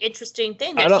a really interesting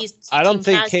thing that he's teaching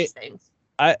Kaz these things.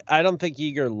 I don't think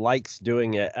Yeager likes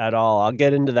doing it at all. I'll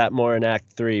get into that more in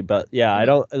Act 3, but yeah, I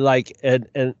don't like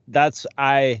it, and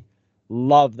I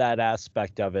love that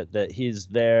aspect of it, that he's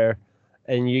there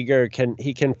and Yeager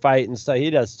can fight and stuff.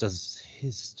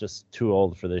 He's just too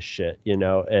old for this shit,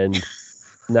 and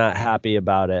not happy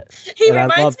about it. He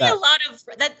reminds me a lot of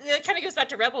that. It kind of goes back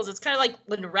to Rebels. It's kind of like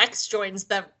when Rex joins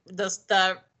the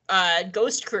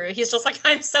Ghost crew. He's just like,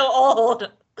 I'm so old.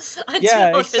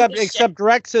 Yeah, except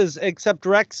Rex, he's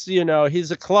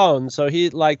a clone. So he,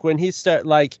 like, when he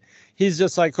he's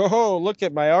just like, oh, look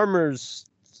at my armor's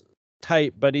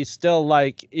tight, but he's still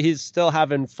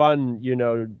having fun,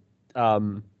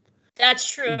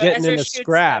 that's true. Getting in a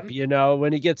scrap,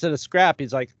 when he gets in a scrap,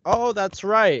 he's like, oh, that's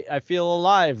right, I feel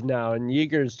alive now. And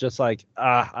Yeager's just like,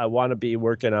 I want to be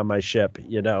working on my ship,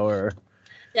 or.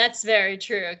 That's very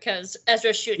true, because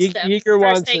Ezra shoots them.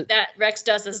 First thing that Rex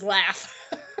does is laugh.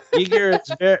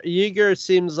 Yeager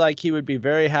seems like he would be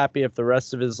very happy if the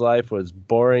rest of his life was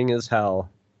boring as hell.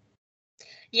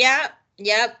 Yeah,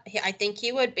 I think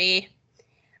he would be.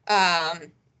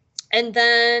 And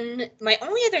then my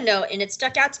only other note, and it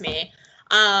stuck out to me,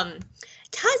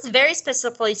 Kaz very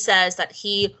specifically says that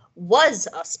he was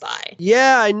a spy.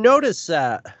 Yeah, I noticed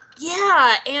that.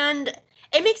 Yeah, and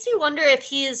it makes me wonder if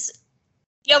he's...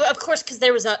 Yeah, of course, because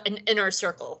there was an inner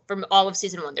circle from all of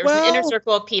season 1. There was an inner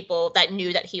circle of people that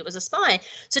knew that he was a spy.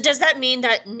 So does that mean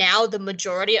that now the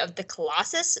majority of the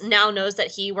Colossus now knows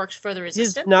that he worked for the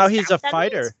Resistance? He's a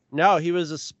fighter. Means? No, he was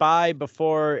a spy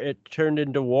before it turned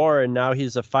into war, and now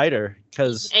he's a fighter.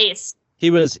 Because ace.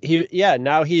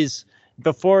 Now he's...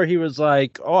 Before he was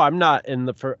like, oh, I'm not in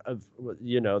the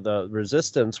the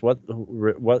Resistance. What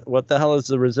the hell is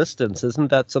the Resistance?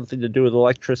 Isn't that something to do with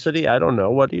electricity? I don't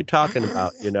know. What are you talking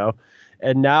about?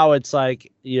 And now it's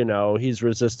like, he's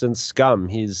Resistance scum.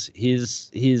 He's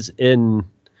in.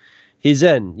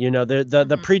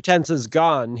 The pretense is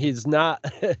gone. He's not.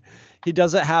 He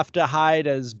doesn't have to hide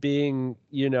as being,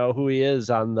 who he is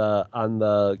on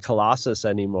the Colossus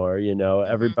anymore.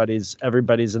 Everybody's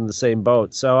in the same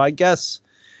boat. So I guess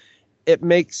it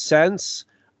makes sense.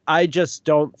 I just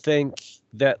don't think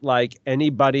that like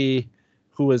anybody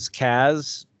who is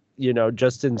Kaz,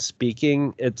 just in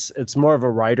speaking, it's more of a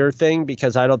writer thing,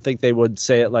 because I don't think they would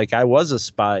say it like I was a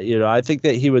spy. I think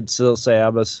that he would still say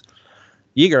I'm a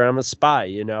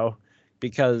spy,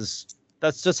 because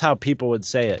that's just how people would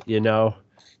say it,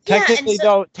 Technically,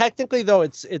 though,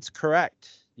 it's correct,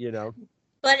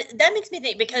 But that makes me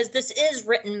think, because this is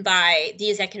written by the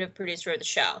executive producer of the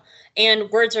show, and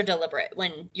words are deliberate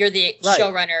when you're the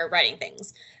showrunner writing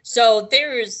things. So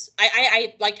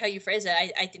I liked how you phrase it.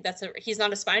 I think he's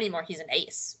not a spy anymore. He's an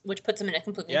ace, which puts him in a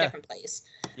completely different place.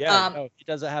 Yeah, no, he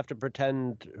doesn't have to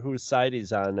pretend whose side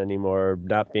he's on anymore,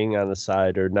 not being on the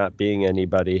side or not being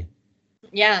anybody.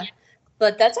 Yeah,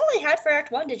 but that's all I had for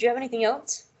Act 1. Did you have anything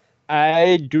else?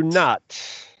 I do not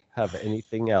have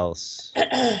anything else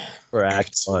for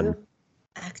Act 1.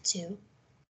 Act 2.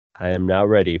 I am now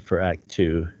ready for Act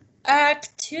 2.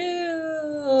 Act 2.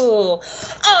 Oh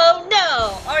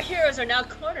no! Our heroes are now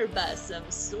cornered by some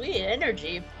sweet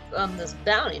energy from this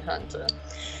bounty hunter.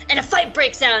 And a fight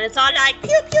breaks out, and it's all like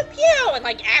pew pew pew, and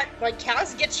like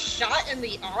Kaz gets shot in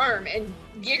the arm, and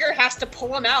Yeager has to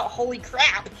pull him out. Holy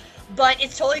crap! But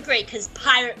it's totally great because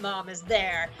Pirate Mom is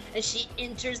there, and she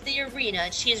enters the arena,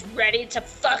 and she's ready to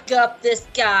fuck up this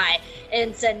guy.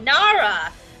 And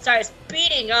Synara starts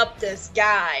beating up this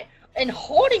guy and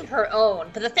holding her own.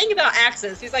 But the thing about Axe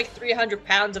is he's like 300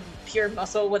 pounds of pure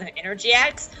muscle with an energy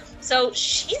axe, so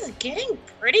she's getting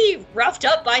pretty roughed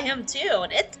up by him too.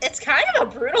 And it's kind of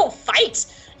a brutal fight,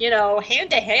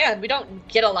 hand to hand. We don't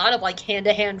get a lot of like hand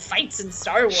to hand fights in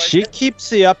Star Wars. She keeps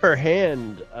the upper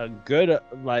hand a good,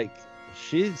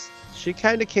 she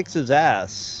kind of kicks his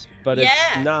ass, but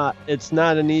it's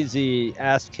not an easy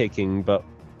ass kicking, but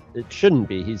it shouldn't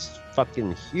be. He's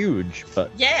fucking huge, but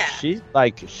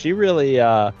she really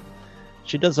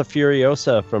she does a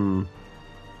Furiosa from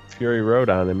Fury Road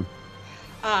on him.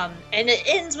 And it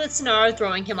ends with Synara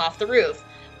throwing him off the roof.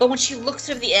 But when she looks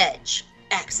over the edge,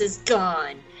 Axe is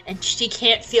gone, and she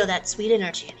can't feel that sweet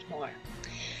energy anymore.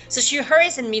 So she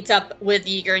hurries and meets up with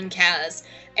Yeager and Kaz,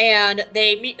 and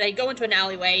they go into an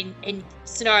alleyway, and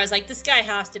Synara's like, this guy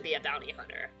has to be a bounty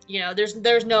hunter.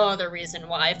 There's no other reason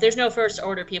why. If there's no First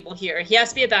Order people here, he has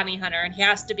to be a bounty hunter, and he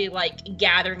has to be, like,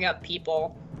 gathering up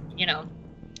people,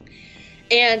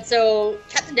 And so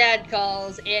Captain Dad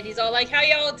calls, and he's all like, how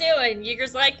y'all doing?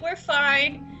 Yeager's like, we're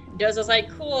fine. Doza's like,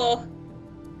 cool.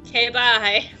 Okay,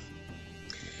 bye.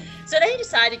 So they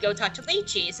decide to go talk to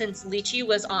Leechy, since Leechy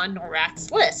was on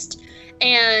Norath's list.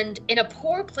 And in a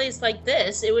poor place like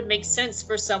this, it would make sense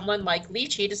for someone like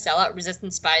Leechy to sell out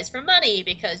resistance spies for money,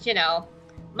 because,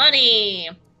 money.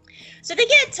 So they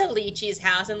get to Leechy's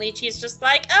house, and Leechy's just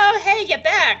like, oh, hey, you're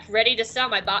back. Ready to sell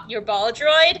your ball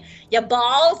droid? Your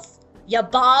ball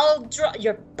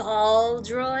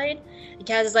droid? And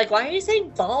Kaz is like, why are you saying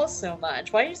balls so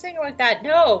much? Why are you saying it like that?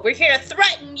 No, we're here to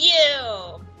threaten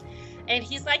you. And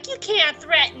he's like, you can't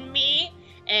threaten me.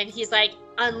 And he's like,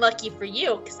 unlucky for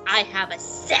you, because I have a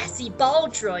sassy ball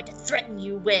droid to threaten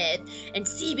you with. And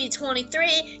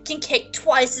CB-23 can kick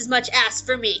twice as much ass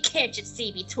for me. Can't you,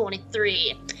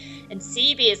 CB-23? And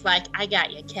CB is like, I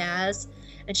got you, Kaz.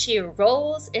 And she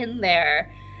rolls in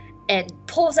there and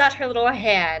pulls out her little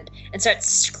hand and starts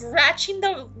scratching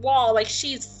the wall like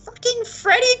she's fucking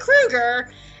Freddy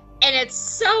Krueger. And it's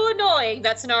so annoying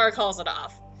that Synara calls it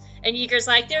off. And Yeager's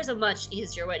like, there's a much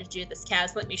easier way to do this,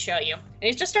 Kaz. Let me show you. And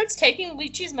he just starts taking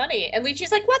Leechy's money. And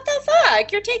Leechy's like, what the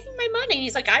fuck? You're taking my money. And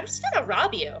he's like, I'm just gonna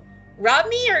rob you. Rob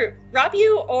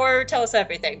you or tell us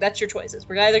everything. That's your choices.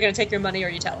 We're either gonna take your money or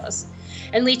you tell us.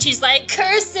 And Leechy's like,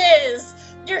 curses!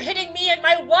 You're hitting me in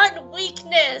my one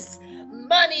weakness!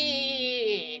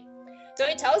 Money! So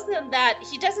he tells them that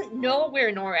he doesn't know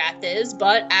where Norath is,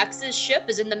 but Axe's ship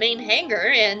is in the main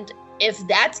hangar, and if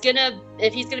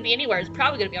he's gonna be anywhere, it's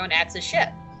probably gonna be on Axe's ship.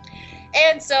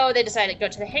 And so they decide to go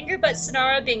to the hangar, but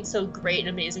Synara, being so great and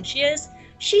amazing she is,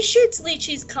 she shoots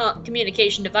Leechy's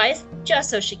communication device just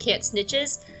so she can't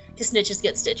snitches, because snitches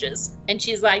get stitches. And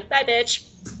she's like, bye, bitch.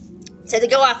 So they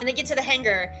go off and they get to the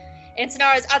hangar, and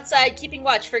Synara's outside keeping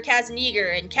watch for Kaz and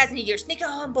Yeager, and Kaz and Yeager sneak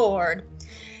on board.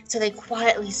 So they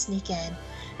quietly sneak in,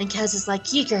 and Kaz is like,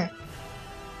 Yeager,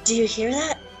 do you hear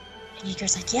that? And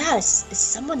Yeager's like, yeah, is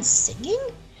someone singing?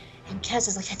 And Kaz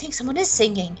is like, I think someone is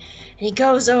singing. And he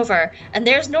goes over, and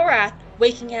there's Norath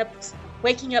waking up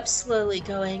slowly,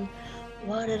 going,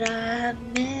 what did I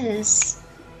miss?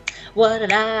 What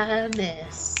did I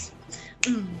miss?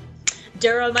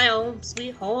 Durham, my own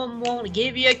sweet home, wanna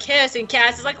give you a kiss. And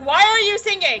Kaz is like, why are you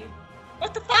singing?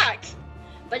 What the fuck?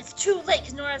 But it's too late,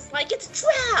 because Norath's like, it's a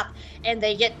trap! And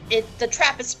the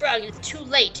trap is sprung, and it's too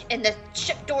late, and the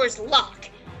ship doors lock.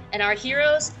 And our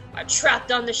heroes are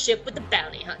trapped on the ship with the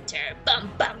bounty hunter.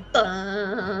 Bum, bum,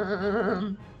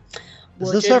 bum.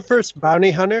 Is this our first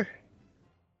bounty hunter?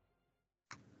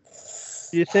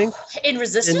 Do you think? In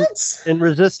Resistance? In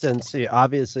Resistance, yeah,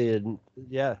 obviously.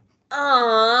 Yeah.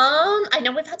 I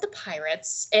know we've had the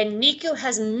pirates, and Niku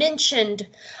has mentioned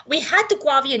we had the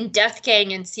Guavian Death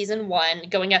Gang in season 1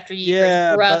 going after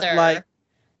Ygritte's brother. But like,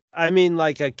 I mean,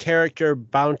 like a character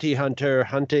bounty hunter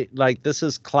hunting. Like this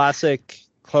is classic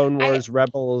Clone Wars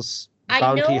Rebels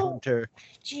bounty hunter.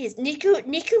 Jeez,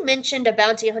 Niku mentioned a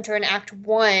bounty hunter in Act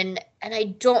 1, and I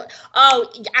don't...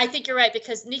 Oh, I think you're right,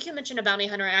 because Niku mentioned a bounty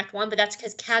hunter in Act 1, but that's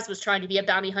because Kaz was trying to be a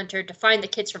bounty hunter to find the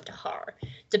kids from Tahar,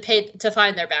 to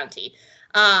find their bounty.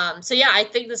 So yeah, I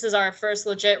think this is our first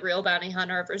legit real bounty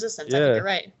hunter of Resistance. Yeah. I think you're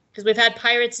right. Because we've had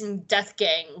pirates and death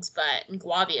gangs, and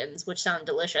Guavians, which sound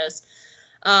delicious.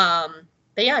 But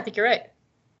yeah, I think you're right.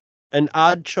 An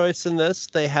odd choice in this,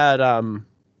 they had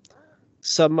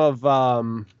some of...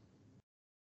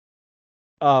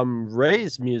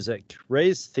 Rey's music,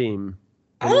 Rey's theme.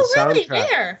 Oh, really?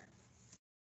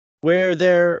 Where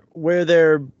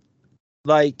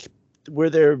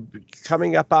they're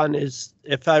coming up on his,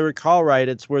 if I recall right,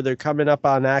 it's where they're coming up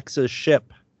on Axe's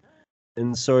ship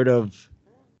and sort of,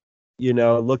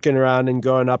 looking around and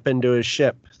going up into his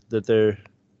ship that they're,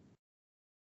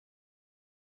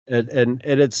 and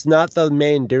it's not the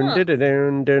main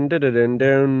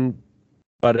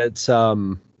but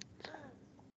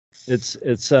it's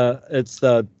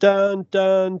the dun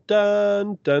dun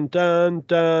dun dun dun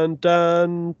dun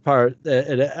dun part.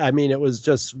 I mean, it was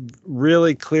just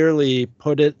really clearly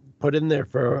put in there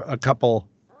for a couple,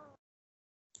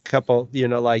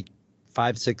 like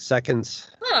 5-6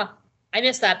 seconds. Huh. I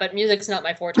missed that, but music's not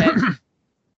my forte.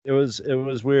 It was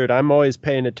weird. I'm always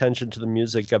paying attention to the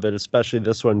music of it, especially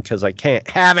this one, because I can't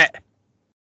have it.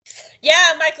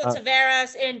 Yeah, Michael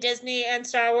Tavares in Disney and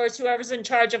Star Wars, whoever's in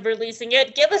charge of releasing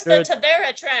it, give us the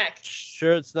Tavera track.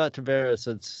 Sure, it's not Tavares.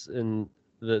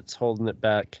 That's holding it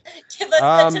back. Give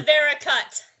us the Tavera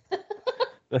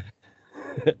cut.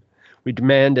 We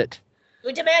demand it.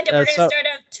 We demand it. We're going to start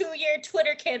a 2-year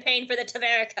Twitter campaign for the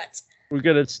Tavera cut. We're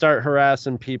going to start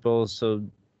harassing people, so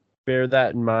bear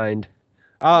that in mind.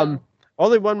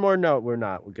 Only one more note. We're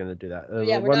going to do that.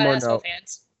 Yeah, we're not asshole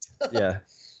fans. Yeah.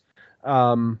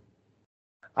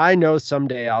 I know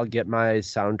someday I'll get my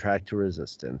soundtrack to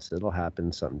Resistance. It'll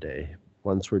happen someday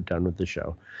once we're done with the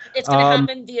show. It's going to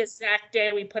happen the exact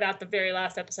day we put out the very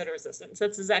last episode of Resistance.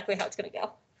 That's exactly how it's going to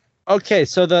go. Okay,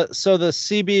 so the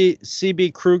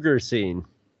CB Kruger scene.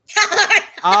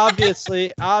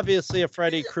 obviously a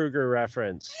Freddy Krueger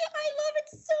reference. I love it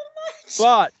so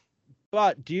much.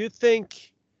 But do you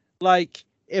think, like,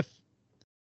 if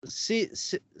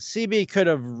CB could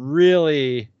have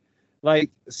really,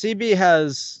 like,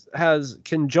 CB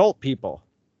can jolt people.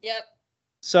 Yep.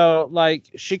 So, like,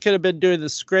 she could have been doing the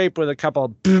scrape with a couple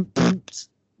of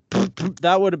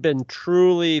that would have been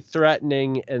truly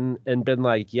threatening and been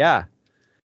like, yeah,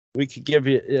 we could give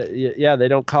you, yeah, they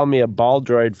don't call me a ball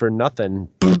droid for nothing.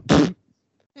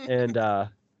 And,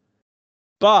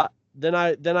 but then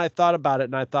I thought about it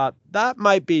and I thought that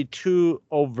might be too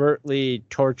overtly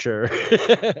torture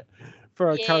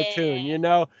for a cartoon,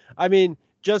 I mean,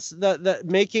 just the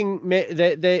making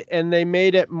they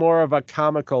made it more of a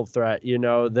comical threat,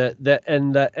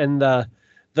 the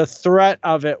threat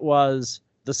of it was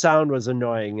the sound was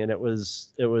annoying and it was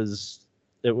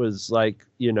like,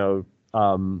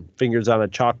 fingers on a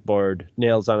chalkboard,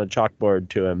 nails on a chalkboard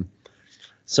to him.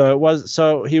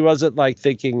 So he wasn't like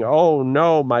thinking, oh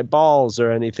no, my balls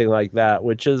or anything like that,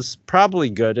 which is probably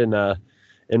good in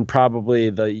probably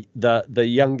the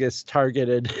youngest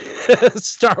targeted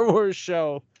Star Wars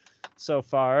show so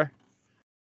far.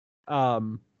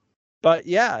 But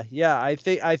yeah, I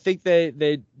think they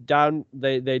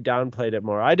downplayed it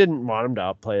more. I didn't want them to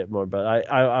outplay it more, but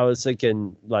I was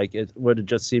thinking like it would have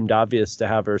just seemed obvious to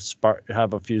have her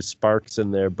have a few sparks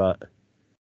in there, but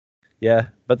yeah,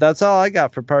 but that's all I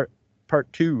got for part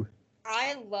 2.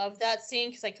 I love that scene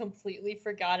because I completely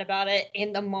forgot about it.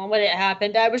 In the moment it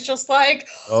happened, I was just like,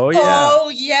 oh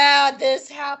yeah, this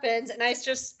happens. And I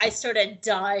started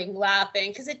dying laughing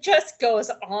because it just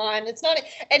goes on. It's not,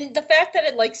 and the fact that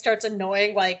it like starts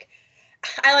annoying, like,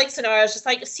 I like Sonara. I was just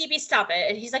like, CB, stop it.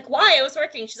 And he's like, why? It was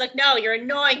working. She's like, no, you're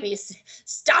annoying me.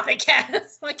 Stop it,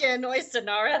 Cass. Like, it annoys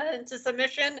Sonara into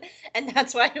submission. And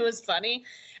that's why it was funny.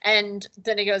 And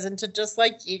then he goes into just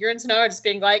like Yeager and Sonara just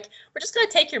being like, we're just going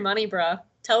to take your money, bro.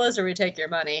 Tell us or we take your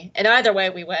money. And either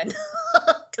way, we win.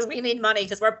 Because we need money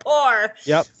because we're poor.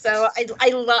 Yep. So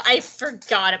I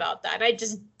forgot about that. I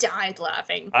just died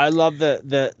laughing. I love that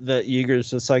Yeager's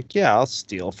just like, yeah, I'll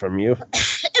steal from you.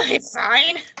 It's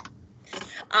fine.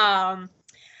 My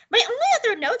only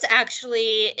other notes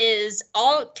actually is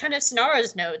all kind of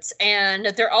Sonara's notes, and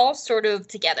they're all sort of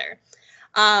together.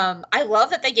 I love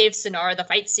that they gave Sonara the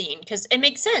fight scene because it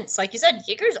makes sense. Like you said,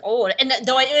 Yeager's old, and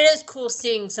though it is cool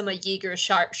seeing some of Yeager's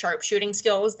sharpshooting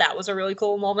skills, that was a really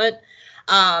cool moment.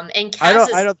 And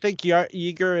Kaz I don't think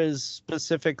Yeager is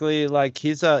specifically like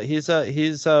he's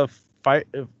a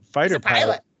fighter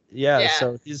pilot. Yeah,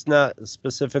 so he's not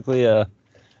specifically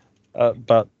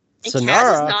but and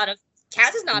Sonara.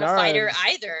 Kaz is not a fighter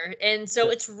either, and so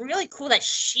it's really cool that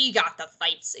she got the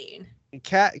fight scene.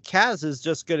 Kaz is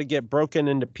just going to get broken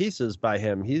into pieces by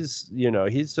him. He's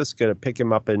just going to pick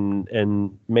him up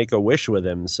and make a wish with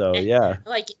him. So yeah,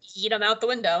 like eat him out the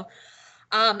window.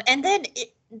 And then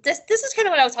this is kind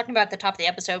of what I was talking about at the top of the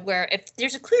episode, where if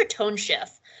there's a clear tone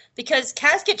shift because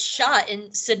Kaz gets shot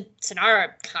and Sonara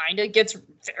kind of gets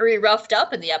very roughed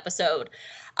up in the episode.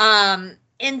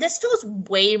 And this feels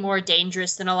way more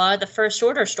dangerous than a lot of the First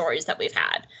Order stories that we've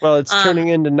had. Well, it's turning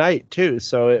into night too,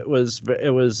 so it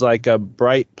was like a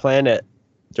bright planet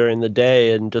during the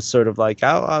day and just sort of like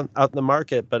out in the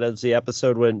market. But as the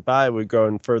episode went by, we're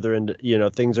going further into,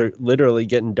 things are literally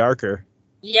getting darker.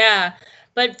 Yeah,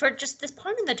 but for just this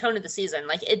point in the tone of the season,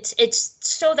 like it's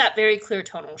still that very clear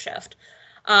tonal shift.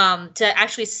 To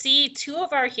actually see two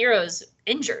of our heroes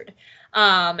injured.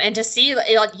 And to see,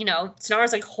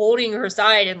 Sonara's like holding her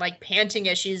side and like panting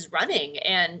as she's running,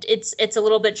 and it's a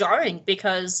little bit jarring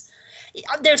because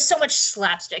there's so much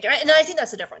slapstick, and I think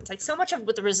that's the difference. Like so much of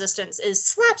with the Resistance is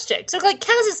slapstick. So like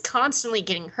Kaz is constantly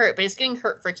getting hurt, but he's getting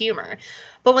hurt for humor.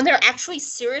 But when they're actually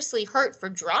seriously hurt for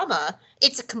drama,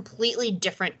 it's a completely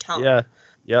different tone. Yeah.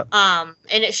 Yep. And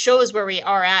it shows where we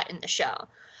are at in the show.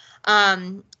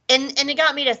 And it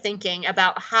got me to thinking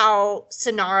about how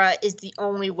Sonara is the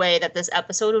only way that this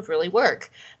episode would really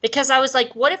work. Because I was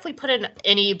like, what if we put in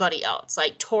anybody else,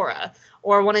 like Tora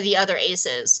or one of the other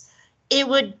aces? It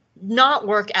would not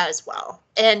work as well.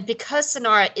 And because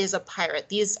Sonara is a pirate,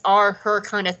 these are her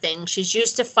kind of thing. She's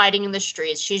used to fighting in the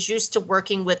streets. She's used to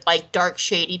working with like dark,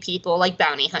 shady people like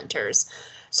bounty hunters.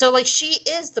 So like she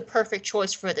is the perfect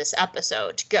choice for this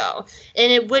episode to go.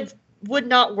 And it would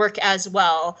not work as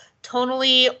well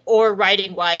tonally or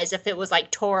writing wise if it was like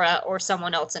Tora or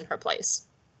someone else in her place.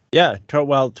 Yeah,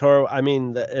 Tora. I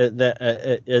mean,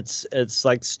 it's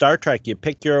like Star Trek. You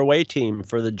pick your away team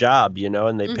for the job,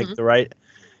 and they pick the right.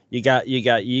 You got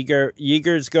Yeager.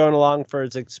 Yeager's going along for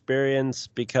his experience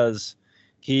because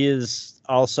he is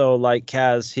also like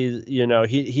Kaz.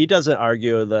 He doesn't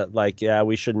argue that like, yeah,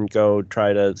 we shouldn't go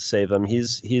try to save them.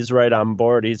 He's right on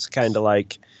board. He's kind of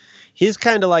like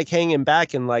hanging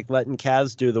back and like letting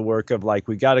Kaz do the work of like,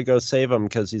 we got to go save him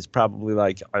because he's probably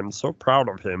like, I'm so proud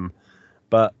of him.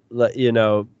 But,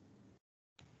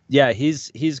 yeah,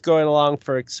 he's going along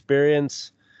for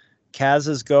experience. Kaz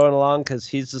is going along because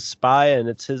he's a spy and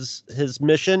it's his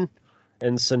mission.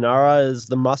 And Sonara is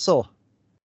the muscle.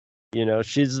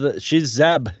 She's Zeb. She's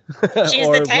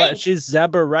the tank. She's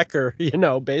Zeb or Wrecker,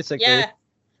 basically. Yeah,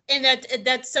 and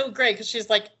that's so great because she's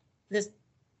like this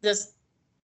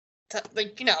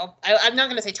like, I'm not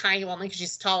going to say tiny woman because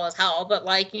she's tall as hell, but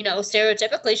like,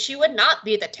 stereotypically she would not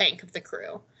be the tank of the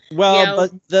crew. Well,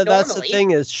 but that's the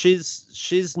thing is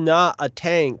she's not a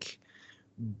tank,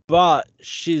 but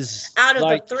she's out of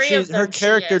like, the three of them, her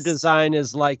character design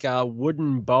is like a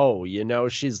wooden bow,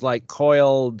 she's like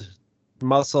coiled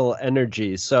muscle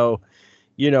energy. So,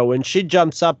 when she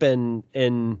jumps up and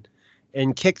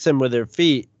kicks him with her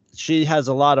feet, she has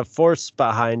a lot of force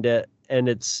behind it, and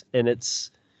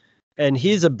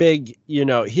he's a big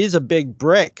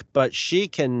brick, but she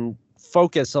can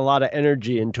focus a lot of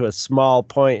energy into a small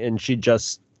point, and she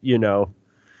just,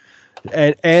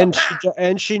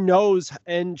 and she knows,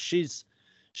 and she's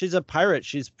a pirate.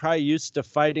 She's probably used to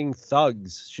fighting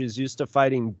thugs. She's used to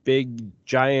fighting big,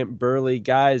 giant, burly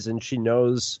guys, and she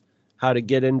knows how to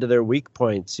get into their weak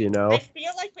points, I feel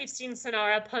like we've seen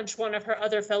Sonara punch one of her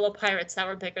other fellow pirates that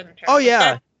were bigger than her. Oh,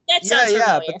 yeah. That sounds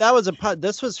familiar. But that was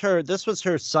this was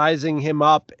her sizing him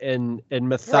up and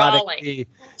methodically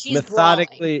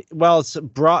brawling. Well, it's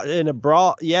in a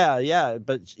brawl. Yeah.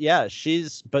 But yeah, she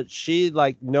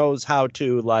like knows how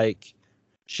to like,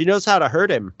 she knows how to hurt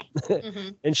him,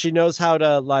 and she knows how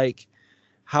to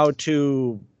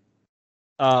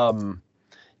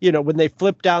when they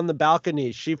flip down the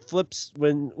balcony, she flips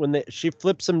she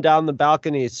flips him down the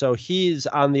balcony, so he's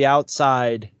on the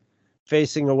outside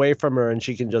facing away from her, and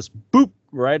she can just boop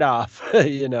right off.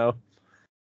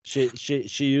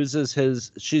 She's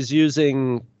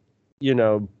using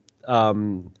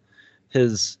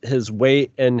his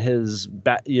weight and his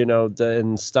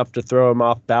and stuff to throw him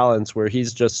off balance, where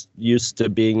he's just used to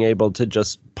being able to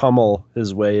just pummel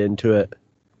his way into it.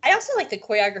 I also like the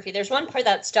choreography. There's one part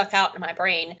that stuck out in my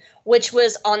brain, which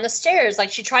was on the stairs.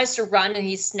 Like, she tries to run and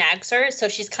he snags her. So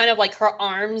she's kind of like, her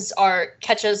arms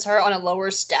catches her on a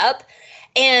lower step.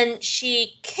 And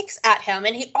she kicks at him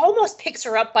and he almost picks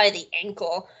her up by the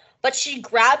ankle. But she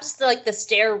grabs the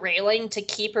stair railing to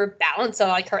keep her balance so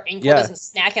like her ankle doesn't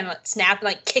snap and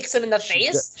like kicks him in the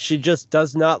face. She just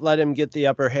does not let him get the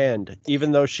upper hand,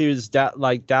 even though she was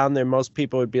down there. Most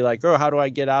people would be like, "Oh, how do I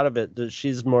get out of it?"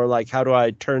 She's more like, "How do I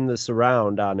turn this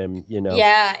around on him?" You know?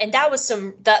 Yeah, and that was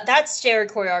that stair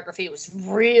choreography was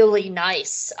really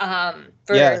nice.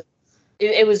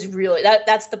 It was really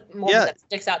that's the moment that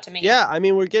sticks out to me. Yeah, I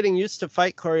mean, we're getting used to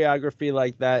fight choreography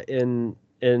like that in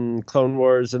Clone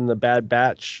Wars and the Bad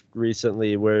Batch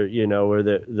recently, where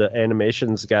the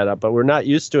animations got up, but we're not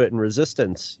used to it in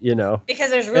Resistance,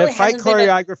 because there's really fight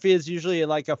choreography is usually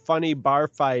like a funny bar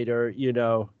fight, or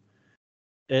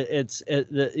it's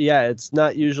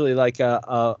not usually like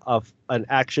an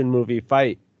action movie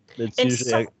fight. It's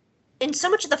usually and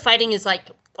so much of the fighting is like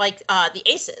the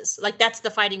Aces, like that's the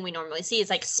fighting we normally see.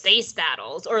 It's like space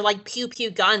battles or like pew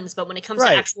pew guns, but when it comes to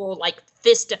actual like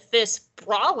fist to fist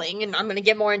brawling, and I'm going to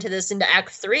get more into this into Act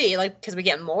 3, like because we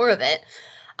get more of it.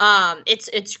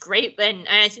 It's great, and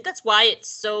I think that's why it's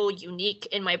so unique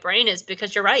in my brain, is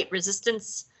because you're right,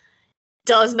 Resistance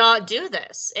does not do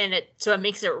this, and so it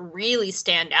makes it really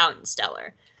stand out and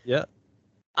stellar. Yeah.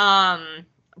 But I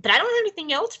don't have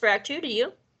anything else for Act 2. Do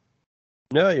you?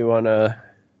 No, you wanna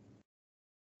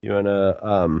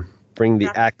bring the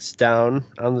axe down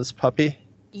on this puppy?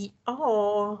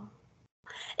 Oh,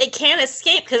 it can't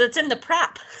escape because it's in the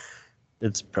prep.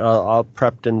 It's all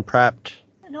prepped and prepped.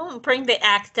 Don't bring the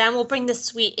axe down. We'll bring the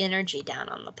sweet energy down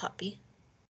on the puppy.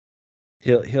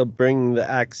 He'll bring the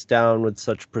axe down with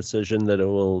such precision that it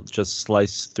will just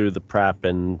slice through the prep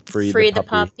and free the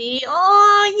puppy.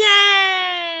 Oh,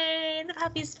 yay! The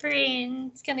puppy's free.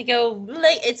 It's gonna go.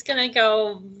 It's gonna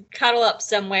go cuddle up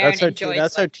somewhere and enjoy.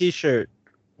 That's our T-shirt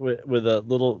with a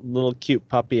little cute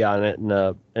puppy on it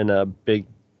and a big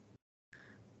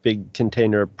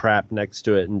container of prep next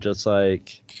to it, and just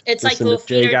like it's like little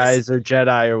feet guys or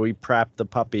Jedi, or we prep the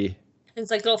puppy. It's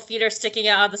like little feet are sticking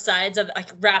out of the sides of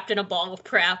like wrapped in a ball of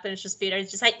prep, and it's just feet are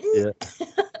just like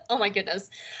Oh my goodness.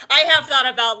 I have thought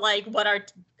about like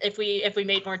what if we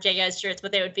made more J Guys shirts,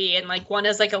 what they would be, and like one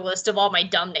is like a list of all my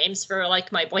dumb names for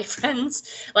like my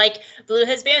boyfriends, like Blue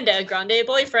Husbanda, Grande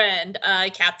Boyfriend,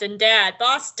 Captain Dad,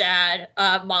 Boss Dad,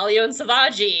 Malio and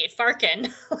Savaji,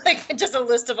 Farkin, like just a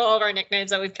list of all of our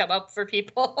nicknames that we've come up for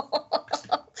people.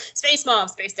 Space Mom,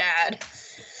 Space Dad.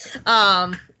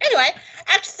 Anyway,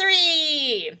 Act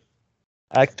 3.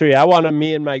 Act 3. I want a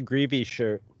Me and My Greavy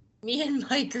shirt. Me and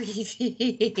My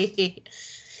Greavy.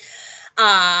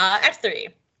 Act 3.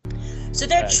 So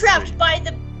they're trapped by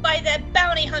the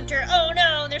bounty hunter. Oh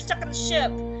no, they're stuck on the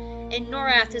ship. And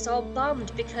Norath is all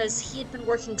bummed because he had been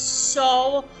working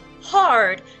so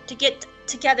hard to get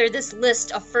together this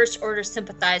list of First Order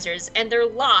sympathizers, and they're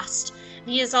lost. And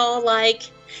he is all like,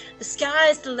 the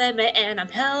sky's the limit and I'm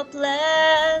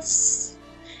helpless.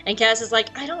 And Kaz is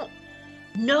like, I don't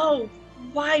know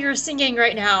why you're singing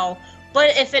right now,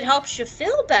 but if it helps you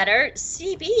feel better,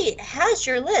 CB has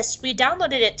your list. We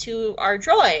downloaded it to our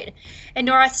droid. And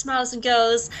Norath smiles and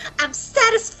goes, I'm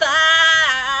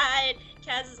satisfied.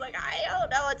 Kaz is like, I don't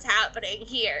know what's happening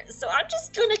here. So I'm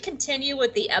just going to continue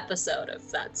with the episode,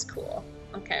 if that's cool.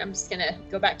 Okay, I'm just going to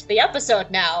go back to the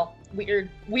episode now.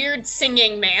 Weird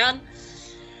singing, man.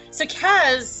 So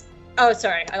Kaz, oh,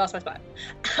 sorry, I lost my spot.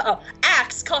 Oh,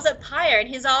 Axe calls up Pyre, and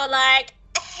he's all like,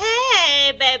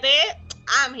 hey, baby.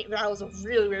 That was a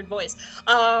really weird voice.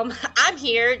 I'm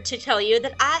here to tell you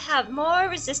that I have more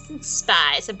Resistance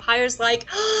spies. And Pyre's like,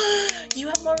 oh, you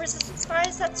have more Resistance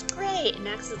spies? That's great. And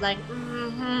Axe is like,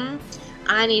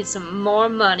 I need some more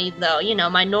money, though. You know,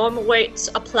 my normal rates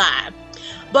apply.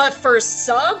 But for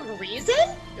some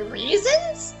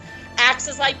reasons, Axe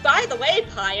is like, by the way,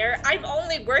 Pyre, I'm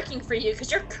only working for you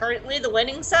because you're currently the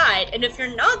winning side. And if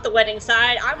you're not the winning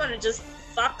side, I'm going to just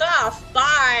fuck off.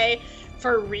 Bye.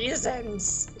 For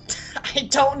reasons. I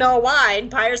don't know why.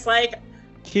 And Pyre's like,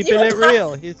 keeping it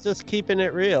real. He's just keeping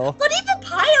it real. But even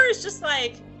Pyre is just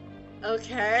like,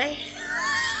 okay.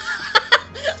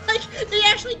 Like, they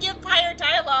actually give Pyre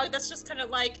dialogue that's just kind of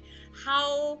like,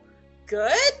 how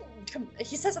good?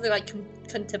 He says something like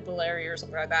contemporary or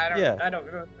something like that. I don't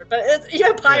remember.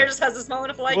 But Pyre just has this moment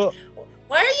of like,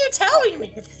 why are you telling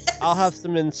me this? I'll have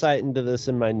some insight into this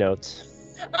in my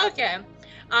notes. Okay.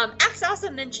 Axe also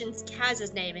mentions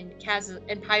Kaz's name, and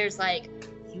Pyre's like,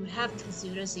 you have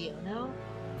Kazuda Xiono?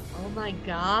 Oh my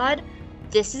god.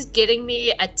 This is getting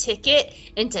me a ticket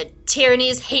into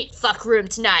Tyranny's hate fuck room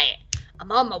tonight.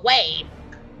 I'm on my way.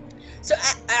 So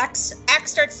Axe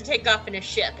starts to take off in a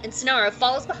ship, and Sonara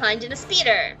follows behind in a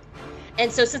speeder.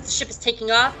 And so since the ship is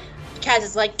taking off, Kaz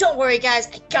is like, don't worry guys,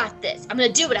 I got this. I'm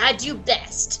gonna do what I do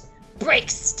best. Break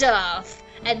stuff.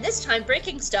 And this time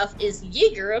breaking stuff is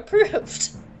Yeager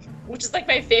approved. Which is like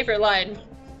my favorite line.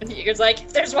 And Yeager's like,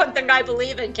 if there's one thing I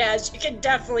believe in, Kaz, you can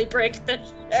definitely break the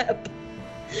ship.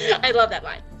 I love that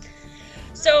line.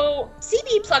 So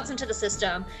CB plugs into the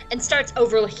system and starts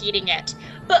overheating it.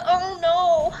 But oh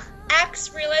no,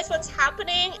 Axe realizes what's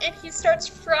happening and he starts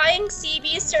frying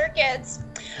CB circuits.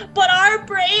 But our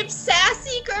brave,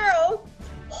 sassy girl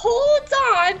holds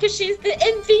on because she's the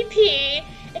MVP,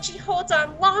 and she holds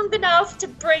on long enough to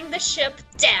bring the ship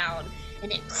down.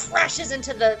 And it crashes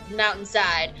into the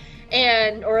mountainside,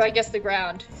 or I guess the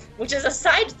ground, which is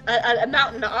a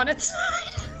mountain on its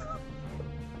side.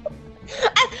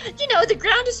 The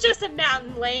ground is just a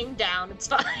mountain laying down. It's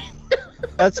fine.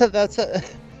 That's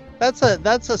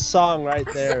a song right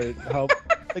there. Hope.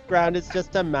 The ground is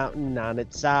just a mountain on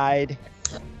its side.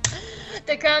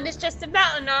 The ground is just a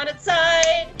mountain on its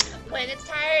side. When it's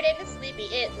tired and it's sleepy,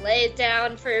 it lays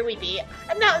down for a weepy.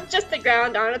 A mountain's just the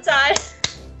ground on its side.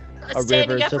 A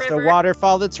river's just a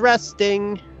waterfall that's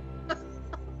resting.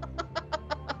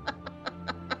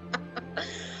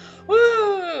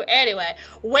 Woo! Anyway,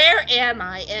 where am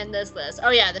I in this list? Oh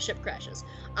yeah, the ship crashes.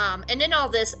 And in all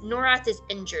this, Norath is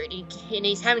injured and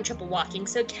he's having trouble walking.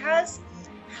 So Kaz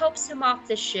helps him off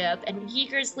the ship, and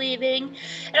Yeager's leaving.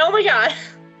 And oh my god,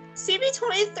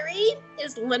 CB23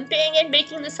 is limping and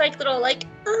making this little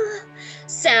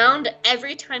sound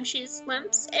every time she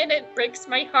limps, and it breaks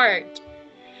my heart.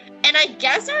 And I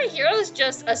guess our heroes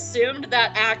just assumed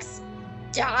that Axe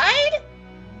died?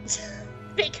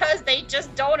 Because they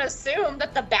just don't assume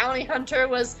that the bounty hunter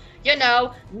was,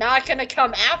 not gonna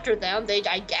come after them.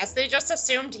 I guess they just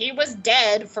assumed he was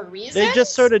dead for reasons. They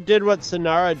just sort of did what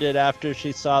Sonara did after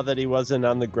she saw that he wasn't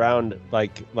on the ground,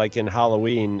 like in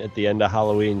Halloween, at the end of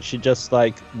Halloween. She just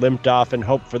limped off and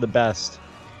hoped for the best.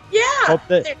 Yeah.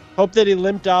 Hope that he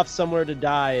limped off somewhere to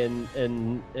die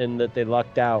and that they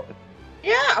lucked out.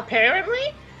 Yeah,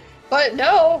 apparently. But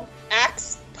no,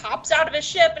 Axe pops out of his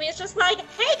ship and he's just like,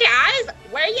 hey guys,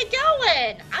 where you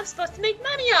going? I'm supposed to make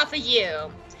money off of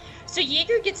you. So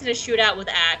Yeager gets in a shootout with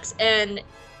Axe, and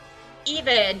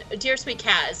even Dear Sweet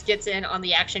Kaz gets in on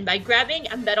the action by grabbing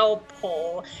a metal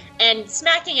pole and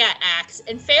smacking at Axe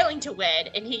and failing to win,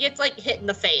 and he gets hit in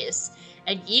the face.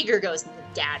 And Yeager goes into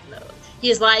dad mode.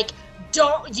 He's like,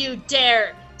 don't you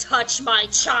dare touch my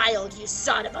child, you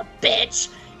son of a bitch.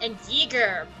 And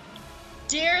Yeager,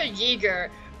 dear Yeager,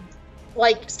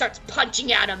 starts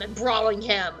punching at him and brawling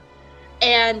him.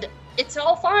 And it's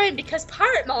all fine because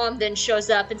Pirate Mom then shows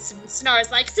up and Sonara's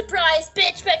like, surprise,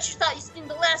 bitch, bet you thought you seen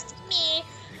the last of me.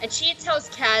 And she tells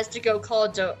Kaz to go call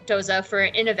Doza for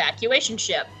an evacuation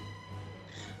ship.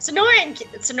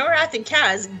 Sonorath and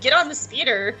Kaz get on the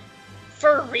speeder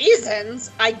for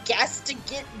reasons, I guess, to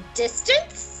get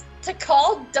distance to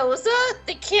call Doza.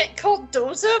 They can't call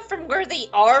Doza from where they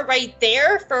are right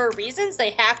there for reasons.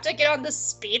 They have to get on the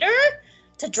speeder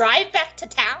to drive back to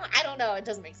town. I don't know. It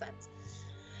doesn't make sense.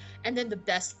 And then the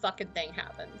best fucking thing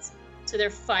happens. So they're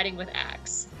fighting with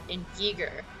Axe, and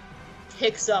Yeager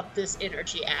picks up this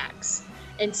energy axe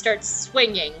and starts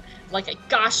swinging like a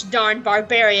gosh darn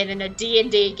barbarian in a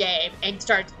D&D game and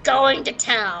starts going to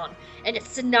town. And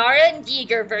it's Sonara and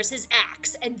Yeager versus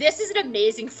Axe, and this is an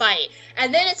amazing fight.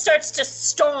 And then it starts to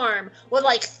storm with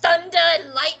thunder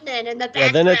and lightning in the background.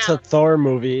 Yeah, then it's a Thor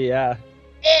movie, yeah.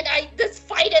 And this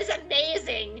fight is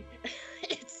amazing.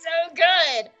 It's so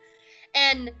good.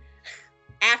 And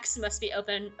Axe must be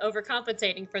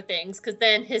overcompensating for things, because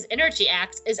then his energy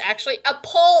axe is actually a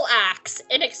pole axe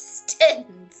and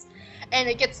extends. And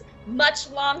it gets much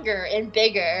longer and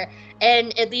bigger,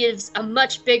 and it leaves a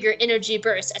much bigger energy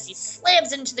burst as he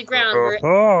slams into the ground.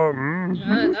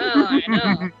 I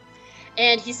know.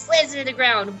 And he slams into the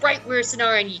ground right where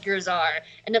Sonara and Yeager's are,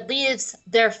 and it leaves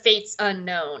their fates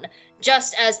unknown,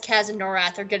 just as Kaz and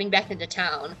Norath are getting back into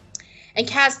town. And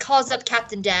Kaz calls up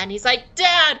Captain Dad, and he's like,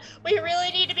 Dad, we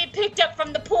really need to be picked up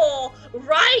from the pool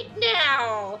right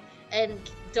now. And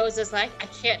Doza's like, I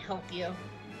can't help you.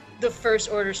 The First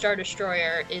Order Star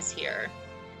Destroyer is here.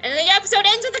 And the episode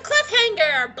ends with a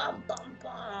cliffhanger. Bum, bum,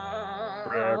 bum.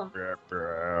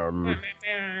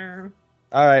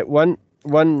 All right, one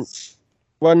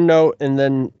note, and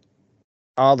then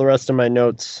all the rest of my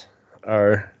notes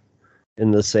are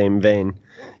in the same vein.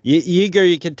 Yeager,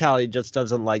 you can tell he just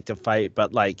doesn't like to fight,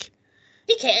 but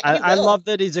he can't. I love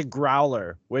that he's a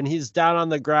growler. When he's down on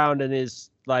the ground and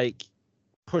he's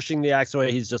pushing the axe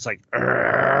away, he's just like,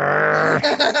 "Argh."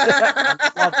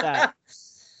 I love that.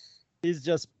 He's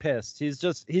just pissed. He's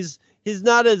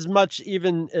not as much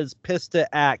even as pissed at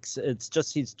Axe. It's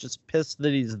just he's just pissed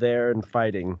that he's there and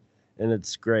fighting, and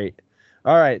it's great.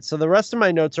 All right, so the rest of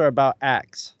my notes are about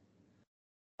Axe.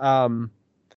 Just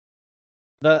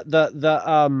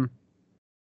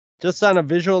on a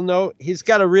visual note, he's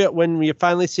got a real, when you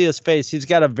finally see his face, he's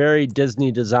got a very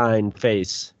Disney design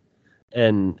face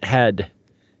and head.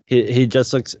 He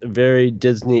just looks very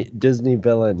Disney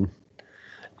villain.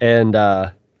 And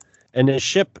his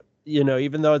ship, you know,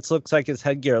 even though it looks like his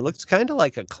headgear, it looks kind of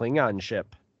like a Klingon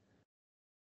ship.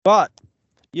 But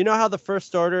you know how the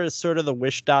First Order is sort of the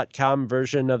Wish.com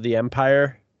version of the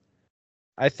Empire?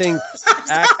 I think I'm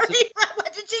sorry,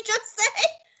 what did you just say?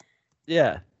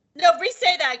 Yeah. No,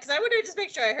 re-say that, because I want to just make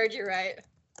sure I heard you right.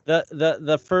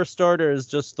 The First Order is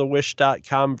just the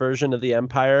Wish.com version of the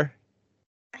Empire.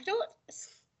 I don't...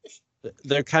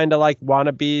 They're kind of like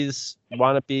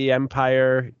wannabe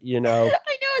Empire, you know. I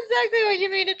know exactly what you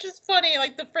mean. It's just funny,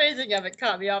 like the phrasing of it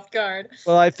caught me off guard.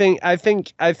 Well, I think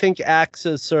Axe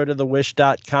is sort of the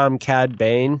Wish.com Cad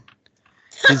Bane.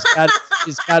 He's got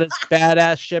his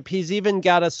badass ship. He's even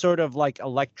got a sort of like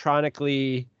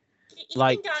electronically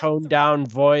toned down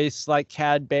voice like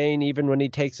Cad Bane. Even when he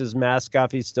takes his mask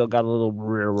off, he's still got a little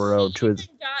railroad to his. He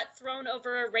got thrown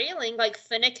over a railing like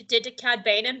Finnick did to Cad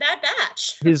Bane in Bad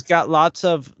Batch. He's got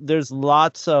there's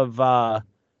lots of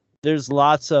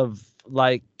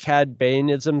like Cad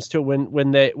Baneisms to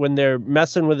when they're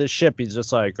messing with his ship. He's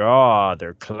just like, oh,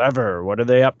 they're clever. What are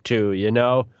they up to? You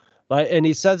know, like, and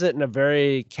he says it in a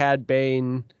very Cad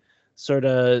Bane sort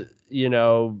of, you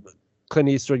know, Clint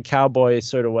Eastwood cowboy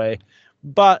sort of way.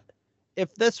 But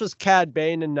if this was Cad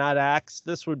Bane and not Axe,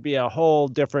 this would be a whole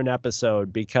different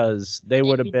episode because they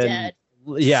would have been dead.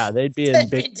 Yeah, they'd be in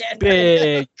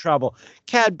big trouble.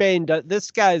 Cad Bane,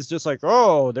 this guy's just like,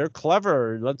 oh, they're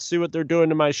clever. Let's see what they're doing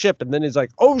to my ship. And then he's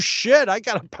like, oh, shit, I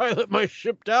got to pilot my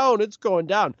ship down. It's going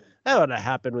down. That would have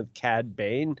happened with Cad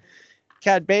Bane.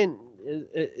 Cad Bane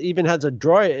even has a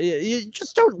droid. You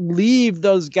just don't leave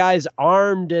those guys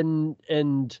armed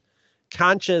and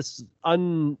conscious,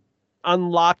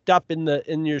 unlocked up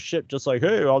in your ship, just like,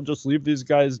 hey, I'll just leave these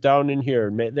guys down in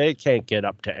here. They can't get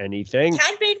up to anything.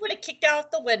 Cad Bane would have kicked out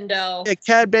the window. Yeah,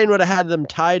 Cad Bane would have had them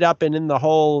tied up and in the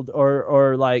hold,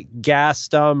 or like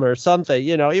gassed them or something.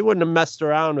 You know, he wouldn't have messed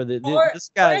around with it. Or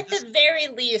at the very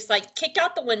least, like, kicked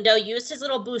out the window, used his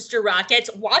little booster rockets,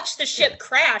 watched the ship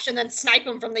crash, and then snipe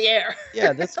him from the air.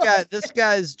 Yeah, this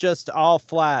guy's just all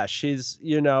flash. He's,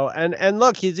 you know, and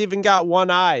look, he's even got one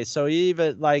eye, so he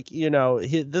even, like, you know,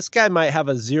 this guy might have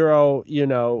a zero, you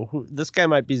know, this guy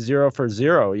might be 0 for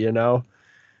 0, you know,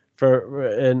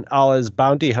 in all his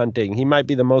bounty hunting. He might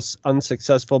be the most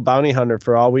unsuccessful bounty hunter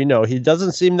for all we know. He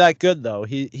doesn't seem that good though.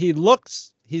 He's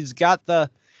got the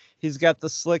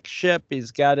slick ship,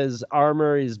 he's got his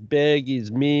armor, he's big, he's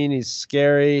mean, he's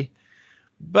scary,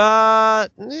 but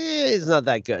he's not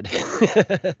that good.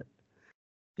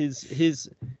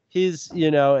 He's, you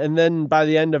know, and then by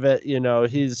the end of it, you know,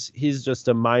 he's just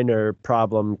a minor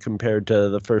problem compared to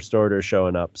the First Order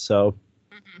showing up. So,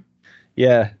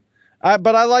 yeah,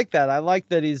 but I like that. I like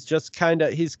that he's just kind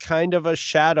of a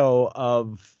shadow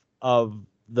of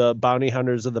the bounty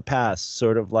hunters of the past,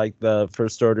 sort of like the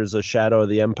First Order's a shadow of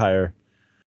the Empire,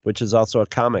 which is also a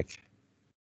comic.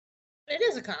 It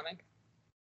is a comic.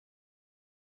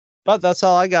 But that's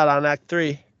all I got on Act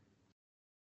 3.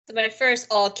 So my first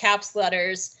all caps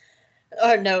letters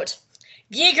or note: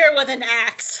 Yeager with an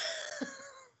axe.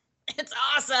 It's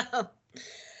awesome.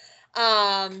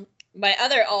 My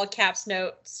other all caps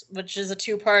notes, which is a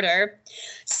two-parter: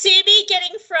 CB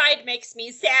getting fried makes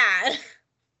me sad.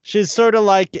 She's sort of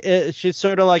like a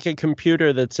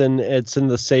computer that's in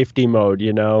the safety mode,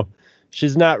 you know.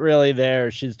 She's not really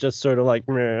there. She's just sort of like,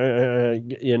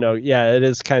 you know. Yeah, it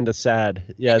is kind of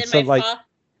sad. Yeah, it's so like.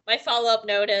 My follow-up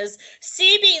note is,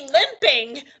 CB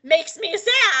limping makes me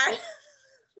sad.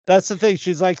 That's the thing.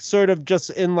 She's like sort of just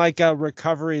in like a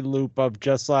recovery loop of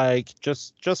just like,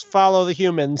 just follow the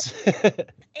humans. And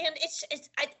it's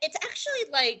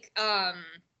actually like,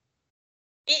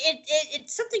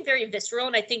 it's something very visceral,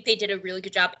 and I think they did a really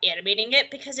good job animating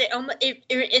it, because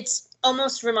it's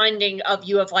almost reminding of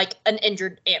you of like an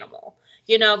injured animal.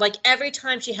 You know, like every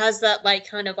time she has that like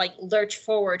kind of like lurch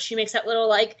forward, she makes that little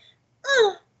like,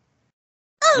 oh,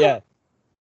 yeah,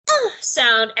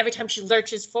 sound every time she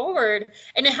lurches forward,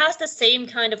 and it has the same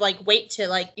kind of like weight to,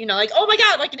 like, you know, like, oh my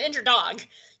god, like an injured dog.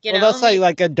 You know, that's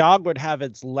like a dog would have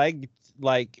its leg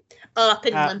like up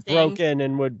and limping, broken,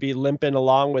 and would be limping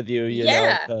along with you. You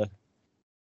know.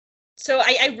 So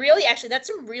I really actually that's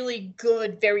some really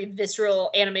good, very visceral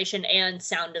animation and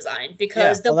sound design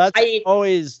because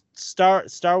always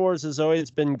Star Wars has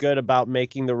always been good about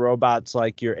making the robots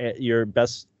like your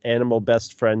best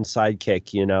friend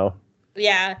sidekick, you know.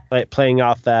 Yeah. Like playing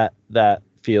off that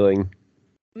feeling.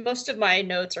 Most of my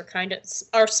notes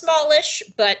are smallish,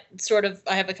 but sort of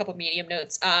I have a couple medium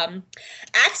notes.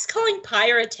 Axe calling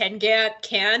Pyre a tin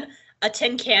can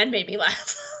made me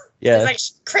laugh. Yeah. It's like,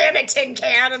 cram a tin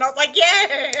can, and I was like,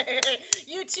 yeah,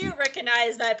 you too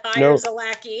recognize that Pyre's a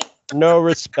lackey. No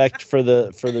respect for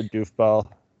the doofball.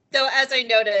 Though, as I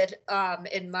noted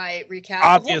in my recap,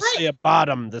 obviously a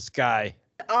bottom, this guy.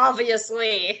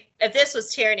 Obviously, if this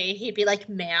was Tierney, he'd be like,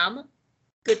 "Ma'am,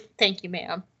 good, thank you,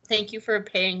 ma'am. Thank you for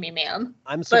paying me, ma'am."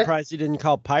 I'm surprised he didn't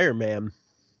call Pyre ma'am,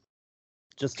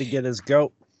 just to get his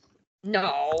goat.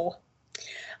 No.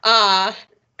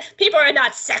 People are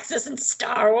not sexist in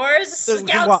Star Wars.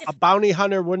 A bounty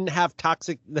hunter wouldn't have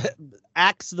toxic.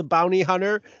 Axe the bounty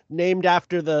hunter, named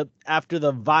after the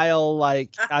vile,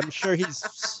 like, I'm sure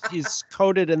he's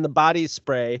coated in the body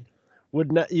spray.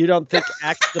 You don't think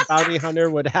Axe the bounty hunter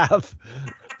would have?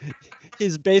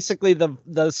 He's basically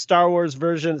the Star Wars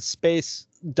version of Space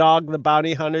Dog the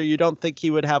bounty hunter. You don't think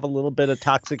he would have a little bit of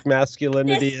toxic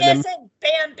masculinity in him? This isn't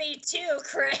Bambi 2,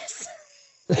 Chris.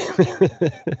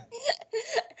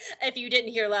 If you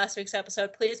didn't hear last week's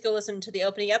episode, please go listen to the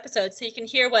opening episode so you can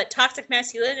hear what toxic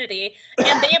masculinity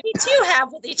and Bambi 2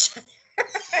 have with each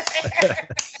other.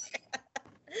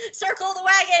 Circle the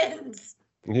wagons.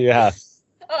 Yeah.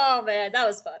 Oh man, that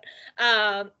was fun.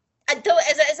 Though,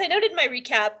 as I noted in my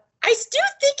recap, I still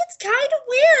think it's kind of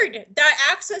weird that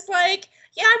Axe is like,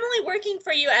 yeah, I'm only working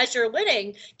for you as you're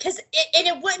winning. And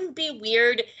it wouldn't be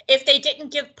weird if they didn't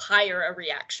give Pyre a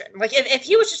reaction. Like, if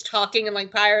he was just talking and,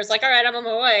 like, Pyre's like, all right, I'm on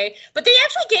my way. But they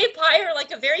actually gave Pyre,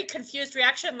 like, a very confused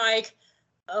reaction, like,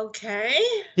 okay.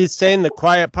 He's saying the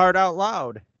quiet part out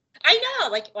loud. I know,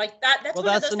 like that. That's one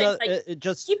of those things. Like,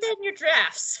 keep that in your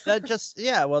drafts. That just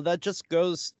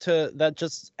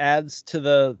adds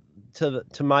to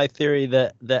my theory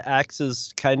that the Axe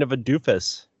is kind of a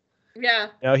doofus. Yeah.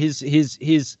 You know,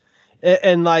 he's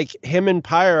and like him and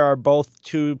Pyre are both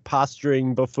two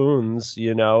posturing buffoons,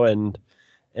 you know, and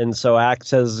so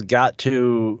Axe has got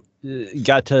to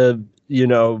you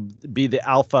know, be the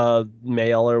alpha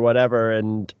male or whatever,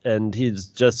 and he's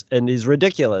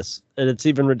ridiculous, and it's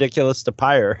even ridiculous to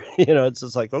Pyre. You know, it's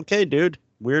just like, okay, dude,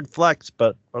 weird flex,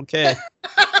 but okay. Yeah,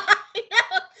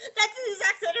 that's the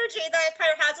exact energy that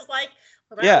Pyre has. Is like,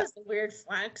 well, that was a weird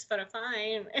flex, but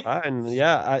fine. Fine,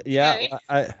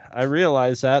 I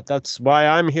realize that. That's why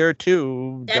I'm here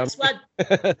too. That's what.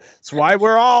 That's why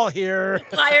we're all here.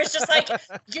 Pyre's just like,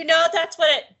 you know, that's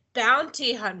what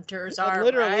bounty hunters are. It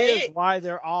literally right? is why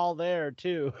they're all there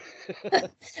too.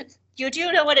 You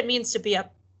do know what it means to be a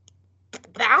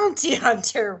bounty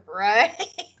hunter, right?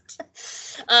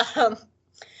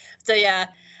 So yeah.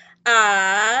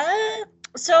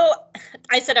 So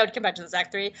I said I would come back to this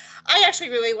Act 3. I actually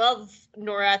really love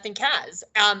Norath and Kaz.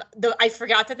 I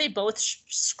forgot that they both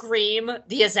scream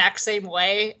the exact same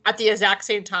way at the exact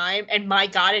same time, and my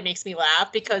God, it makes me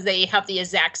laugh because they have the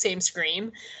exact same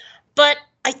scream. But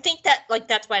I think that, like,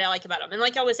 that's what I like about them. And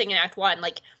like I was saying in Act 1,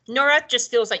 like, Norath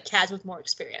just feels like Kaz with more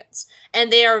experience.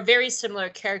 And they are very similar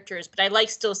characters, but I like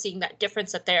still seeing that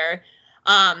difference that they're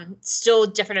still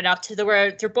different enough to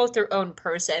where they're both their own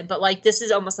person. But, like, this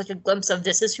is almost like a glimpse of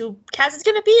this is who Kaz is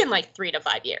going to be in, like, 3 to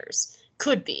 5 years.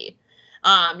 Could be.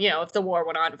 You know, if the war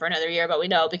went on for another year, but we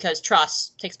know because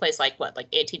Trust takes place, like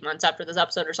 18 months after this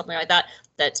episode or something like that,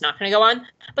 that's not going to go on.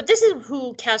 But this is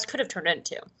who Kaz could have turned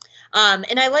into.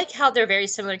 And I like how they're very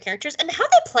similar characters and how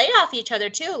they play off each other,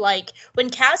 too. Like, when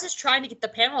Kaz is trying to get the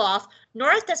panel off,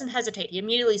 Norath doesn't hesitate. He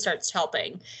immediately starts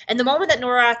helping. And the moment that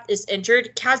Norath is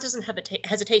injured, Kaz doesn't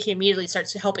hesitate. He immediately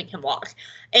starts helping him walk.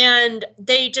 And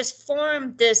they just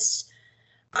form this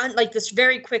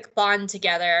very quick bond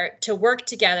together to work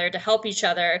together to help each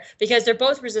other because they're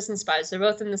both resistance spies. They're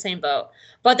both in the same boat.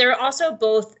 But they're also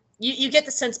both... You get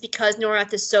the sense because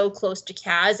Norath is so close to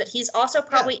Kaz that he's also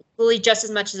probably equally just as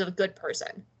much as a good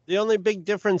person. The only big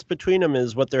difference between them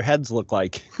is what their heads look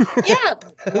like. Yeah.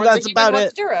 That's about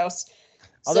it. Duros.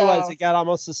 Otherwise, they got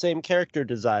almost the same character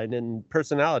design and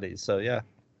personality. So, yeah.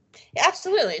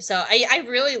 Absolutely. So, I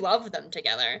really love them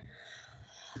together.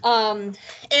 And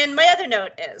my other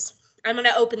note is, I'm going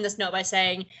to open this note by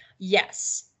saying,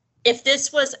 yes, if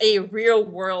this was a real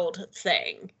world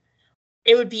thing,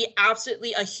 it would be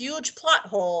absolutely a huge plot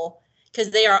hole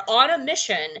because they are on a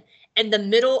mission in the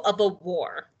middle of a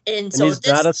war. And so he's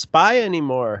not a spy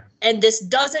anymore. And this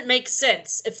doesn't make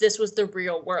sense if this was the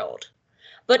real world.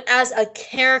 But as a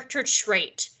character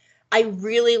trait, I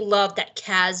really love that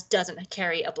Kaz doesn't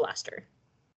carry a blaster.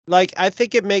 Like, I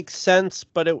think it makes sense,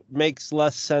 but it makes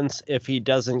less sense if he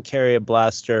doesn't carry a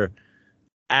blaster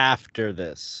after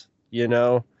this, you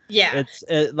know? Yeah.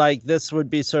 Like, this would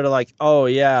be sort of like, oh,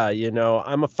 yeah,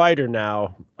 I'm a fighter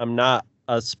now. I'm not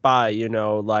a spy,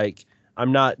 like,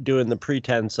 I'm not doing the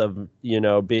pretense of,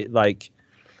 be like,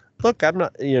 look, I'm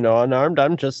not, unarmed.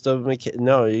 I'm just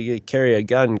no, you carry a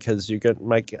gun because you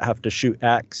might have to shoot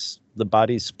Axe, the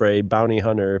body spray bounty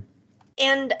hunter.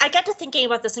 And I got to thinking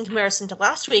about this in comparison to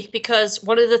last week, because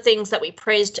one of the things that we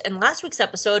praised in last week's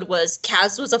episode was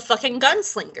Kaz was a fucking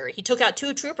gunslinger. He took out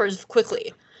 2 troopers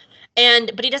quickly.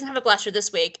 But he doesn't have a blaster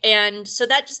this week. And so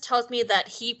that just tells me that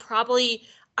he probably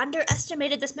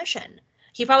underestimated this mission.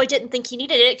 He probably didn't think he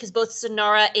needed it because both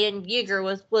Synara and Yeager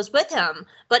was with him.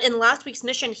 But in last week's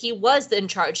mission, he was in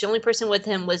charge. The only person with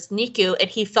him was Niku, and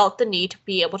he felt the need to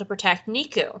be able to protect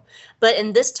Niku. But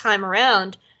in this time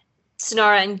around,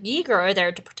 Synara and Yeager are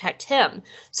there to protect him.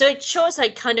 So it shows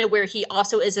like kind of where he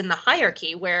also is in the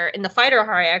hierarchy, where in the fighter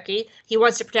hierarchy, he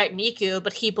wants to protect Niku,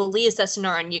 but he believes that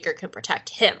Synara and Yeager can protect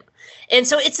him. And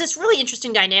so it's this really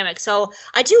interesting dynamic. So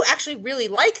I do actually really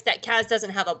like that Kaz doesn't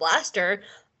have a blaster.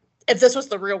 If this was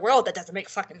the real world, that doesn't make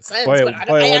fucking sense. But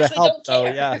I actually don't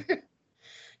care. Yeah.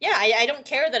 Yeah, I don't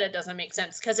care that it doesn't make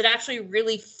sense, because it actually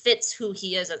really fits who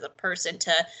he is as a person.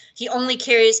 He only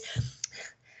carries...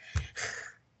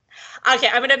 Okay,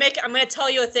 I'm gonna tell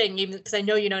you a thing, even because I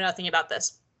know you know nothing about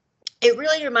this. It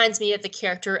really reminds me of the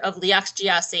character of Leox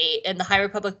Gyasi in the High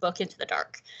Republic book Into the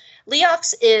Dark.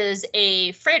 Leox is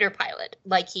a freighter pilot.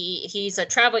 Like he's a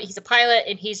pilot,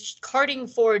 and he's carting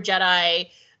for Jedi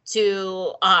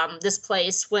to this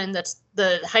place when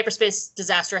the hyperspace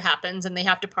disaster happens, and they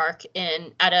have to park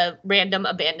at a random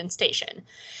abandoned station.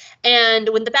 And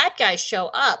when the bad guys show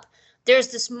up, there's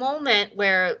this moment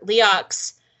where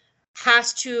Leox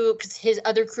has to, because his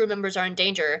other crew members are in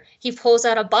danger, he pulls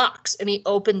out a box and he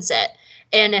opens it,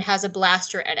 and it has a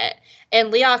blaster in it.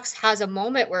 And Leox has a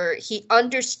moment where he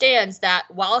understands that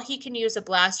while he can use a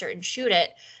blaster and shoot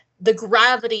it, the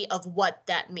gravity of what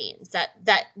that means, that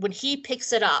when he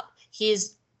picks it up,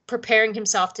 he's preparing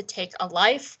himself to take a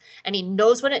life, and he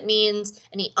knows what it means,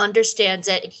 and he understands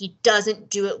it, and he doesn't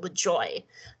do it with joy.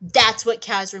 That's what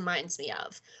Kaz reminds me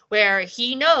of, where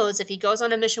he knows if he goes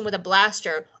on a mission with a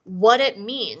blaster, what it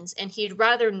means, and he'd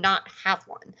rather not have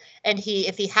one. And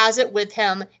if he has it with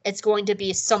him, it's going to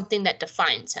be something that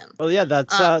defines him. Well, yeah,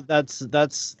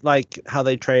 that's like how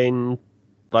they train,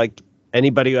 like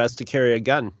anybody who has to carry a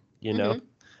gun, Mm-hmm.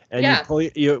 And yeah.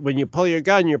 when you pull your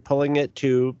gun, you're pulling it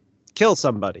to kill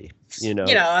somebody,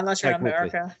 unless you're in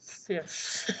America. Yeah.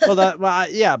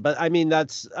 Yeah, but I mean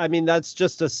that's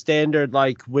just a standard,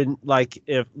 like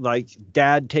if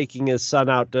dad taking his son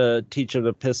out to teach him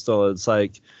a pistol. It's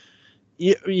like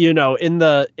in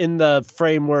the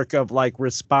framework of like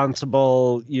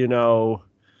responsible,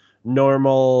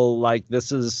 normal, like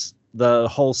this is the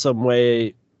wholesome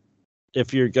way.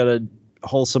 If you're gonna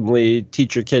wholesomely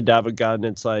teach your kid to have a gun,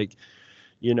 it's like,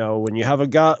 when you have a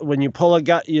gun, when you pull a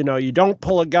gun, you don't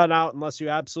pull a gun out unless you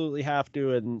absolutely have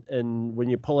to. And when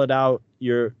you pull it out,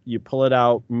 you pull it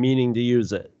out meaning to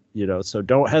use it, so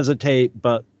don't hesitate,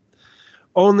 but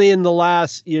only in the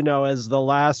last, as the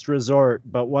last resort.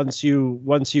 But once you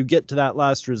get to that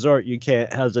last resort, you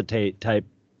can't hesitate type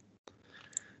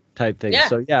thing. Yeah,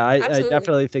 so yeah, I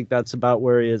definitely think that's about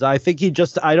where he is. I think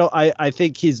I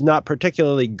think he's not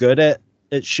particularly good at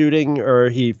shooting, or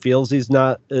he feels he's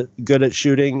not good at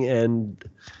shooting, and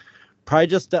probably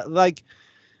just a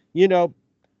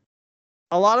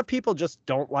lot of people just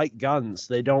don't like guns.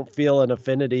 They don't feel an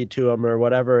affinity to them or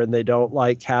whatever, and they don't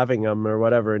like having them or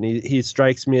whatever. And he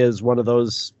strikes me as one of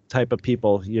those type of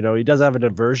people. He does have an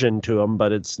aversion to them,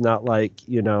 but it's not like,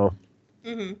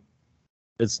 Mm-hmm.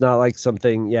 It's not like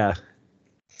something, yeah.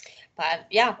 But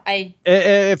yeah,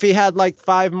 if he had like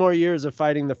 5 more years of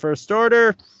fighting the First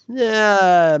Order,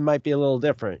 yeah, it might be a little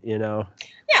different, Yeah,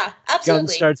 absolutely. Gun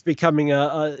starts becoming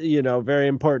a very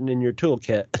important in your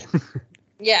toolkit.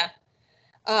 Yeah.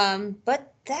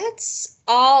 But that's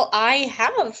all I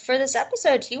have for this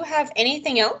episode. Do you have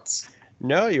anything else?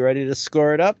 No, you ready to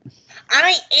score it up?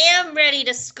 I am ready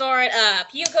to score it up.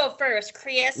 You go first,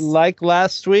 Chris. Like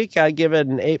last week, I give it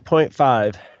an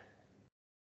 8.5.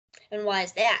 And why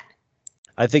is that?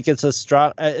 I think it's a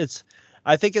strong.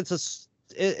 I think it's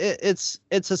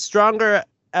a stronger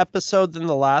episode than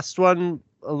the last one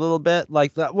a little bit.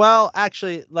 Like that. Well,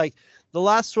 actually, like the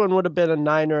last one would have been a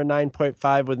 9 or a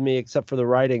 9.5 with me, except for the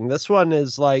writing. This one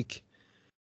is like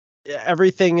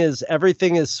everything is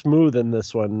smooth in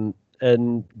this one,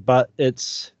 but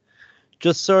it's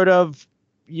just sort of,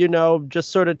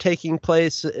 just sort of taking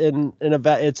place in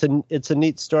it's a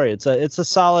neat story. It's a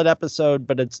solid episode,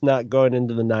 but it's not going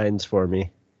into the nines for me.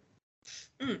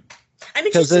 I'm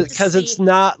interested because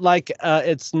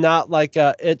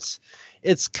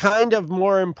it's kind of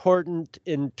more important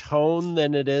in tone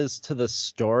than it is to the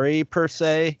story per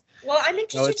se. Well, I'm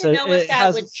interested to know if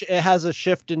that would... It has a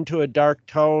shift into a dark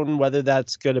tone, whether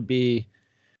that's going to be,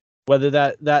 whether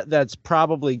that's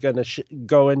probably going to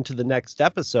go into the next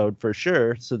episode for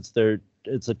sure, since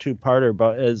it's a two-parter,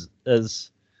 but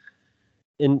as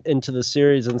into the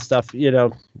series and stuff, yeah.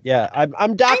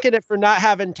 I'm docking it for not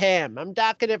having Tam. I'm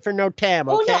docking it for no Tam.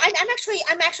 Okay? Oh no,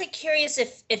 I'm actually curious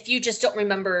if you just don't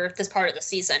remember this part of the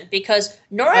season, because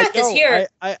Norath is here.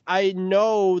 I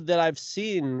know that I've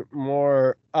seen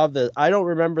more of it. I don't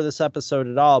remember this episode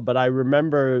at all, but I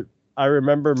remember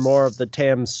more of the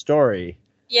Tam story.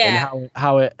 Yeah. And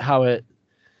how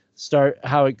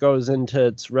it goes into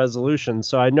its resolution.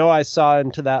 So I know I saw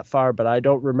into that far, but I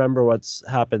don't remember what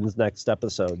happens next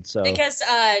episode. So because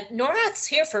Norath's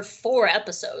here for 4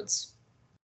 episodes,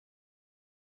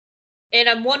 and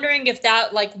I'm wondering if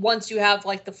that, like, once you have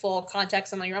like the full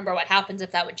context and you remember what happens,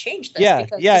 if that would change this. Yeah,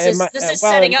 because yeah. This is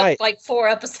setting up like 4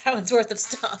 episodes worth of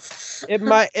stuff. It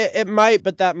might,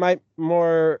 but that might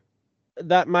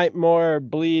more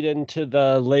bleed into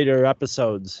the later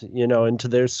episodes, into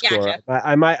their score. Gotcha.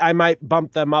 I might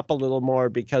bump them up a little more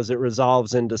because it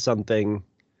resolves into something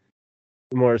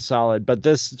more solid. But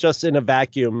this, just in a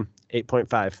vacuum,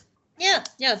 8.5. Yeah.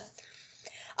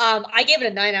 I gave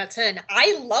it a 9 out of 10.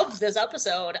 I loved this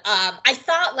episode. I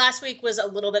thought last week was a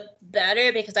little bit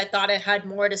better because I thought it had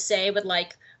more to say with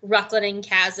like Rucklin and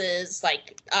Kaz's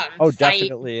fight.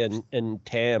 Definitely, and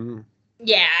Tam.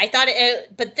 Yeah, I thought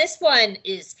it, but this one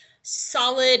is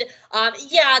solid.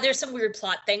 Yeah, there's some weird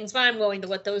plot things, but I'm willing to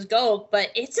let those go. But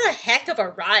it's a heck of a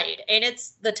ride, and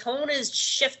the tone is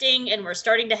shifting, and we're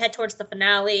starting to head towards the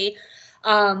finale.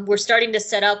 We're starting to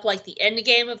set up like the end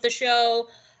game of the show.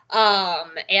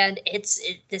 And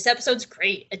this episode's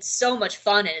great. It's so much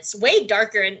fun, and it's way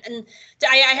darker. And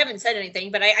I haven't said anything,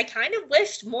 but I kind of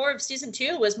wished more of season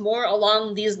 2 was more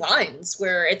along these lines,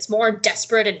 where it's more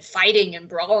desperate and fighting and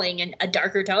brawling and a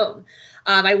darker tone.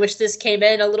 I wish this came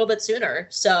in a little bit sooner.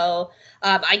 So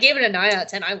I gave it a 9 out of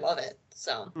 10. I love it.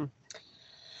 So,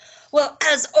 well,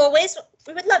 as always,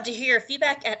 we would love to hear your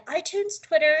feedback at iTunes,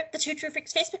 Twitter, the Two True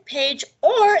Freaks Facebook page,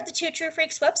 or the Two True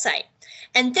Freaks website.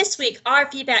 And this week, our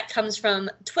feedback comes from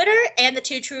Twitter and the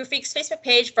Two True Freaks Facebook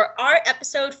page for our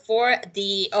episode for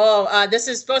this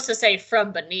is supposed to say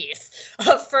From Beneath,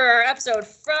 for our episode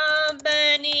From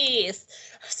Beneath.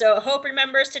 So Hope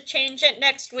remembers to change it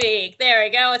next week. There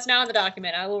we go. It's now in the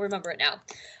document. I will remember it now.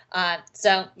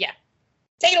 So, yeah.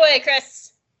 Take it away,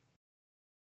 Chris.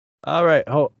 All right,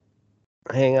 Hope.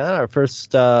 Hang on, our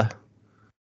first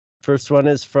one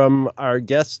is from our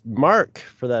guest Mark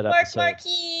for that episode.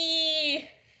 Marky!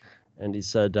 And he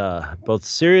said, both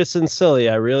serious and silly,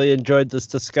 I really enjoyed this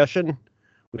discussion.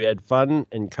 We had fun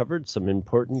and covered some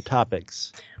important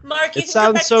topics. Mark, you it can sounds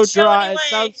come back so to the show dry. anyway. It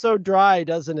sounds so dry,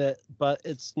 doesn't it? But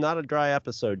it's not a dry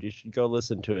episode. You should go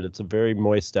listen to it. It's a very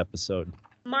moist episode.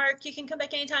 Mark, you can come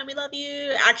back anytime. We love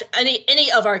you. Actually,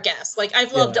 any of our guests. Like,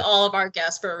 I've loved all of our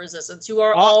guests for Resistance. You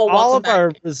are all welcome all of back.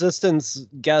 our Resistance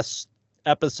guest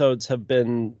episodes have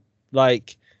been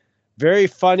like very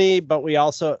funny, but we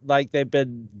also they've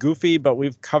been goofy, but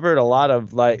we've covered a lot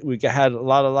of we had a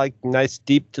lot of nice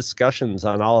deep discussions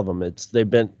on all of them.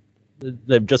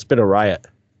 They've just been a riot.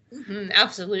 Mm-hmm,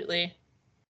 absolutely.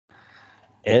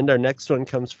 And our next one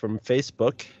comes from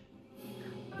Facebook,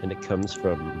 and it comes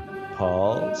from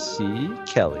Paul C.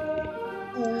 Kelly.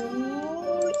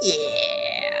 Ooh,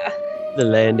 yeah. The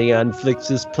landing on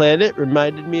Flix's planet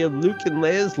reminded me of Luke and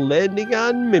Leia's landing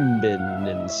on Mimbin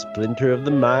in Splinter of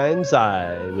the Mind's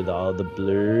Eye with all the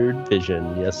blurred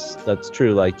vision. Yes, that's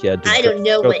true. I don't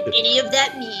know what any of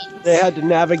that means. They had to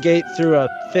navigate through a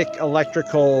thick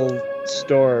electrical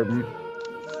storm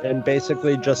and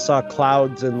basically just saw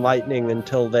clouds and lightning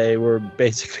until they were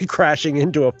basically crashing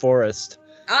into a forest.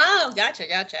 Oh, gotcha.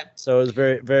 So it was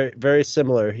very, very, very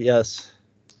similar, yes.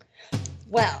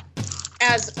 Well,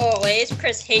 as always,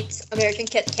 Chris hates American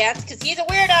Kit Kats because he's a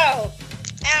weirdo.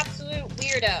 Absolute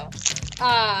weirdo.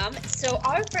 So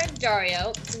our friend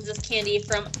Dario sends us candy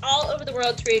from all over the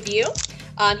world to review.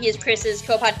 He is Chris's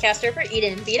co-podcaster for Eat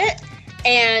It and Beat It.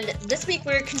 And this week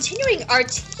we're continuing our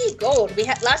Tiki Gold.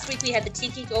 Last week we had the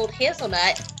Tiki Gold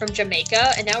hazelnut from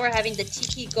Jamaica, and now we're having the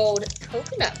Tiki Gold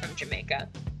coconut from Jamaica.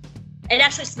 It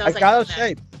actually smells like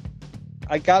coconut.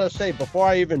 I gotta say, before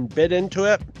I even bit into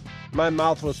it, my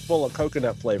mouth was full of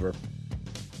coconut flavor.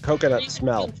 Coconut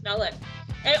smell. You can smell it.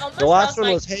 It almost The last smells one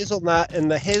like, was hazelnut,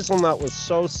 and the hazelnut was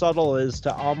so subtle as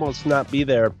to almost not be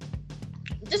there.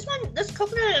 this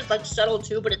coconut is like subtle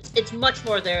too, but it's much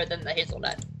more there than the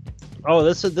hazelnut. Oh,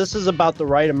 this is about the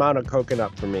right amount of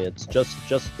coconut for me. It's just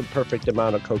the perfect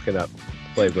amount of coconut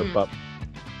flavor. Mhm. But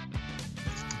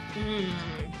Mm.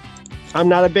 I'm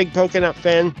not a big coconut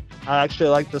fan. I actually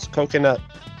like this coconut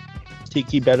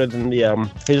tiki better than the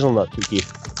hazelnut tiki,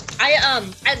 I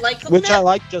like coconut. which I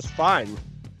like just fine.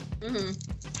 Mm-hmm.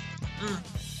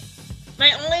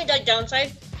 My only like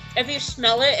downside, if you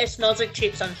smell it, it smells like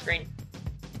cheap sunscreen.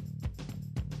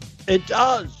 It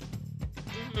does.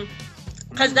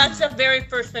 Because that's the very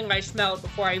first thing I smelled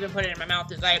before I even put it in my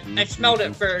mouth. Is I smelled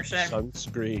it first and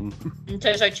Sunscreen. it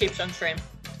tastes like cheap sunscreen.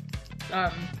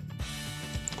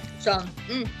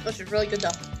 This is really good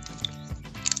though.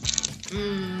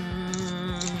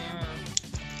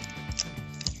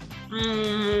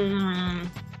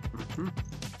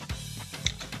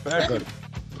 Very good.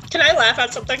 Can I laugh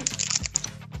at something?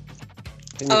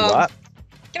 Can you what?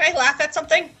 Can I laugh at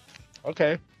something?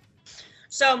 Okay.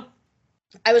 So,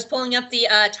 I was pulling up the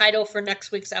title for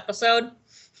next week's episode,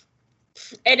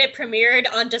 and it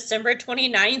premiered on December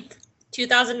 29th,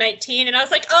 2019, and I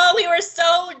was like, oh, we were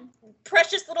so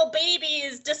precious little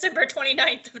babies, December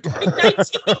 29th of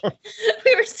 2019.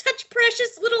 We were such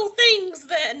precious little things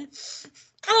then.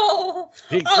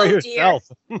 Speak for yourself.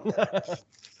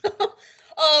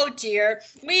 Oh dear,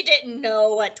 we didn't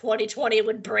know what 2020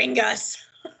 would bring us.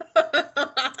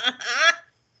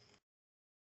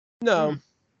 No,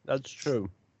 that's true.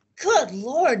 Good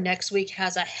Lord, next week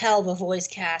has a hell of a voice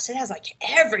cast. It has like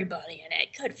everybody in it.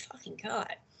 Good fucking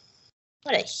God.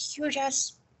 What a huge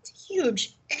ass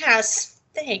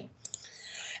thing.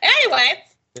 Anyway.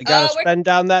 You gotta spend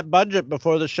down that budget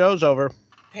before the show's over.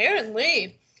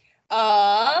 Apparently.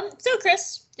 So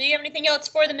Chris, do you have anything else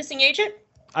for the missing agent?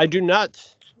 I do not.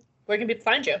 Where can people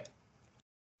find you?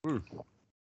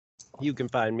 You can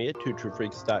find me at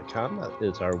twotruefreaks.com. That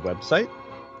is our website.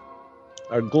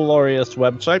 Our glorious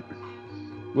website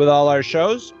with all our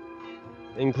shows,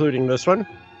 including this one.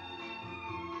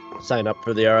 Sign up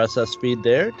for the RSS feed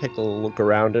there. Take a look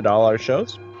around at all our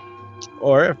shows.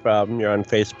 Or if you're on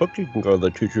Facebook, you can go to the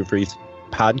Two True Freaks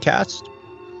podcast.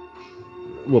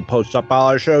 We'll post up all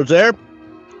our shows there.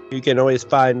 You can always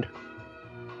find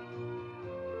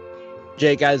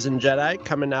J Guys and Jedi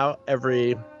coming out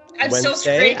every I'm Wednesday. still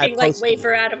scraping like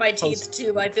wafer out of my teeth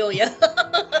too. I feel you.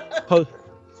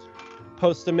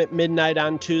 Post them at midnight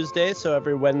on Tuesday, so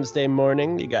every Wednesday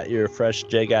morning you got your fresh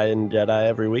J Guy and Jedi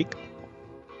every week.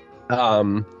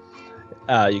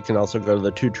 You can also go to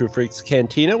the Two True Freaks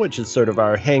Cantina, which is sort of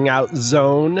our hangout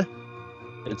zone.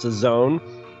 It's a zone,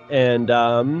 and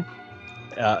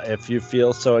if you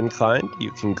feel so inclined, you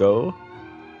can go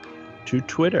to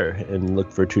Twitter and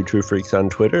look for Two True Freaks on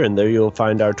Twitter, and there you'll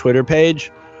find our Twitter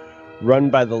page,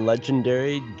 run by the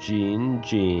legendary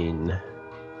Gene.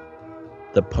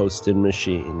 The posting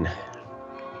machine.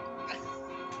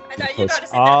 He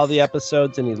posts all the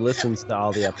episodes and he listens to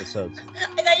all the episodes.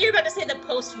 I thought you were about to say the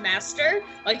postmaster,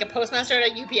 like a postmaster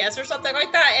at UPS or something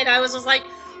like that, and I was just like,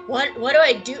 what do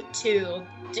I do to?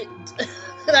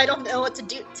 I don't know what to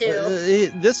do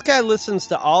to. This guy listens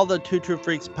to all the Two True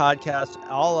Freaks podcasts,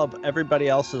 all of everybody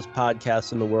else's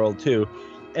podcasts in the world too,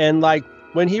 and like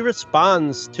when he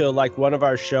responds to like one of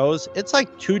our shows, it's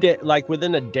like 2 days, like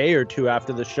within a day or two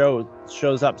after the show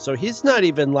shows up. So he's not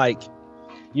even like,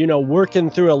 working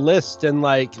through a list and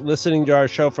like listening to our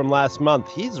show from last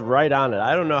month. He's right on it.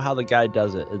 I don't know how the guy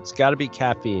does it. It's got to be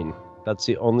caffeine. That's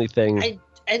the only thing.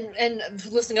 And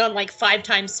listening on like 5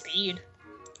 times speed.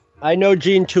 I know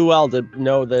Gene too well to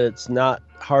know that it's not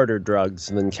harder drugs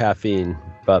than caffeine,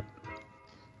 but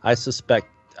I suspect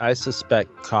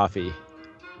coffee.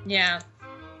 Yeah.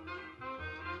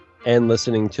 And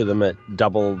listening to them at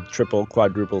double, triple,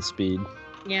 quadruple speed.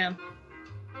 Yeah.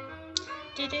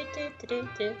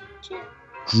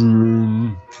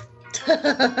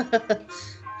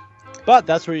 But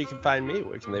that's where you can find me.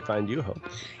 Where can they find you, Hope?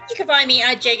 You can find me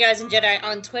at J-Guys and Jedi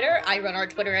on Twitter. I run our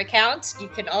Twitter account. You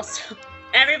can also...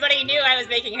 Everybody knew I was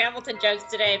making Hamilton jokes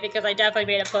today because I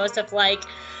definitely made a post of like...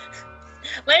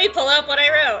 Let me pull up what I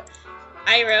wrote.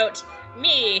 I wrote,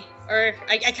 me, or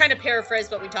I kind of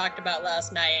paraphrased what we talked about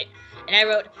last night. And I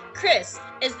wrote, Chris,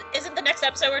 isn't the next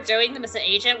episode we're doing the missing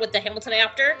agent with the Hamilton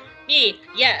after? Me,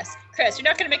 yes. Chris, you're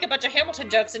not going to make a bunch of Hamilton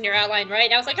jokes in your outline, right?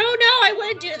 And I was like, oh no, I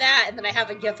wouldn't do that. And then I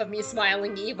have a gif of me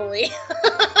smiling evilly.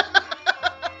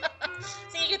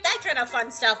 So you get that kind of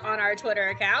fun stuff on our Twitter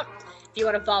account if you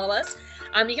want to follow us.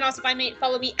 You can also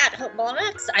follow me at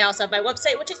HopeMollex. I also have my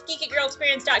website, which is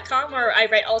geekygirlexperience.com, where I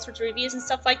write all sorts of reviews and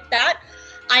stuff like that.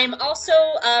 I am also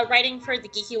writing for the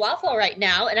Geeky Waffle right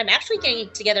now, and I'm actually getting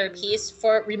together a piece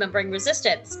for Remembering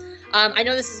Resistance. I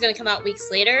know this is going to come out weeks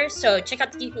later, so check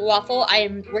out the Geeky Waffle. I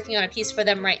am working on a piece for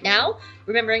them right now.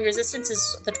 Remembering Resistance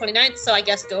is the 29th, so I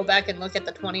guess go back and look at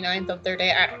the 29th of their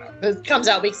day. I don't know. It comes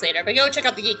out weeks later, but go check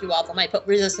out the Geeky Waffle. My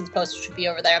Resistance post should be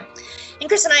over there. And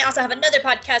Chris and I also have another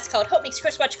podcast called Hope Makes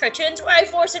Chris Watch Cartoons, where I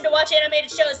force him to watch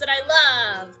animated shows that I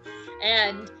love.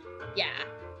 And, yeah.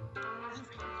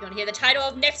 You want to hear the title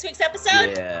of next week's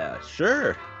episode? Yeah,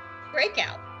 sure.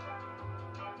 Breakout.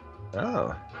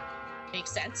 Oh.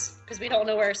 Makes sense, because we don't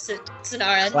know where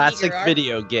Sonara and Classic Meteor are.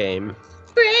 video game.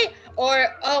 Or,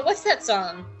 oh, what's that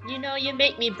song? You know you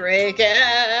make me break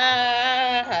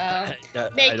out.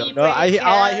 I don't know.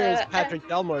 All I hear is Patrick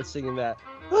Delmore singing that.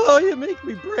 Oh, you make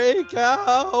me break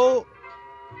out.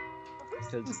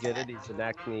 Because get it, he's an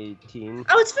acne teen.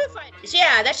 Oh, it's Foo Fighters.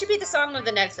 Yeah, that should be the song of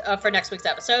the next for next week's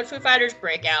episode. Foo Fighters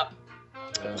Breakout.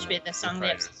 That should be the song of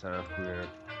the episode. Yeah.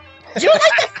 Do you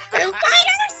like the Foo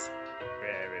Fighters?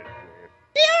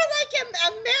 They're like an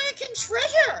American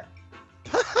treasure.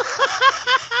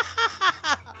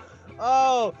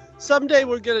 Oh, someday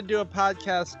we're gonna do a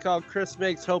podcast called Chris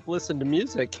Makes Hope Listen to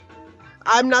Music.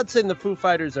 I'm not saying the Foo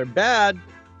Fighters are bad.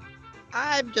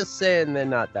 I'm just saying they're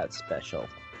not that special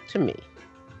to me.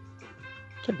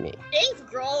 Dave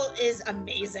Grohl is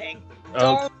amazing. Okay.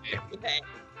 Don't believe it.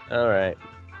 All right.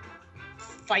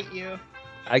 Fight you.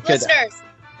 I could.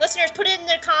 Listeners, put it in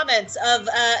the comments of,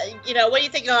 what do you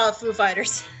think of Foo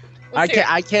Fighters?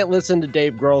 I can't listen to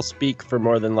Dave Grohl speak for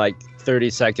more than like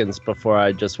 30 seconds before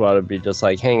I just want to be just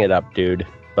like, hang it up, dude.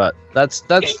 But that's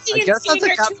I guess that's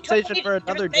a conversation for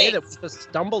another day that we just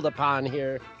stumbled upon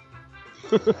here.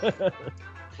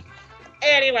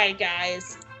 Anyway,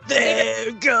 guys.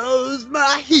 There goes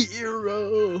my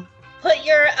hero. Put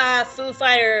your Foo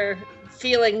Fighter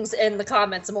feelings in the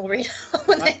comments and we'll read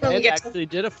when My band actually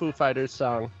did a Foo Fighters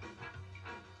song.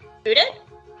 Who did?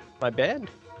 My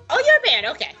band. Oh, your band.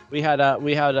 Okay. We had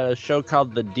a show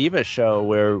called the Diva Show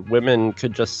where women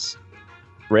could just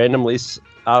randomly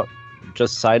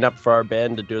just sign up for our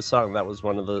band to do a song. That was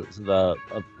one of the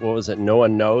what was it? No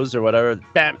One Knows or whatever.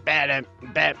 Bam, bam,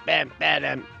 bam, bam,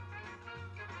 bam.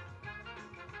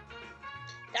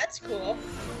 That's cool.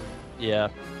 Yeah.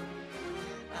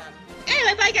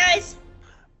 Anyway, bye, guys.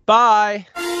 Bye.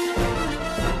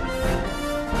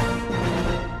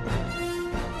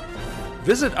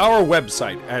 Visit our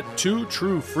website at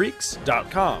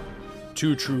twotruefreaks.com.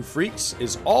 Two True Freaks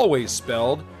is always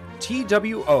spelled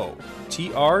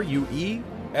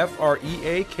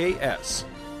TWOTRUEFREAKS.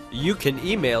 You can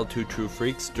email Two True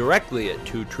Freaks directly at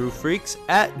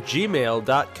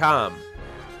twotruefreaks@gmail.com.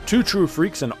 Two True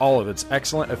Freaks and all of its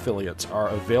excellent affiliates are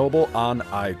available on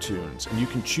iTunes, and you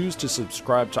can choose to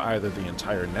subscribe to either the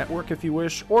entire network if you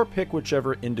wish, or pick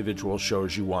whichever individual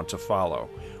shows you want to follow.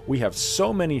 We have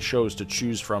so many shows to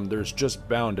choose from, there's just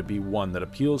bound to be one that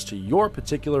appeals to your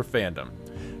particular fandom.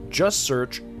 Just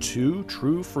search Two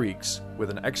True Freaks with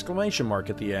an exclamation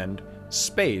mark at the end,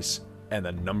 space, and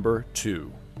the number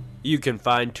 2. You can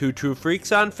find Two True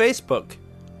Freaks on Facebook.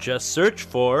 Just search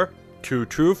for Two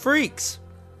True Freaks.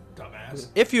 Dumbass.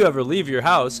 If you ever leave your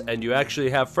house and you actually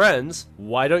have friends,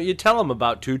 why don't you tell them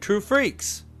about Two True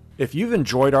Freaks? If you've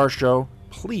enjoyed our show,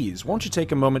 please won't you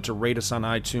take a moment to rate us on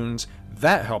iTunes?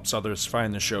 That helps others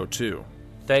find the show too.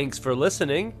 Thanks for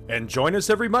listening. And join us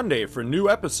every Monday for new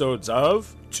episodes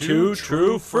of Two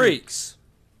True Freaks.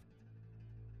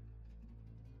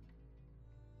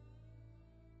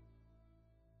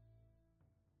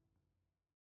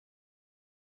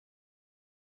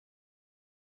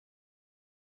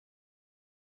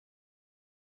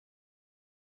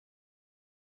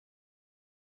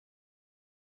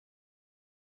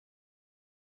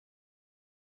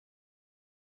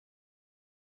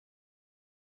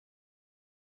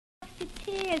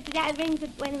 Cheers. That rings.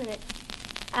 Wait a minute.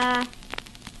 I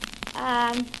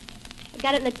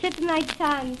got it in the tip of my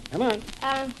tongue. Come on.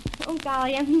 Oh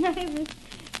golly, I'm nervous.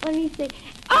 Let me see.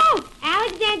 Oh,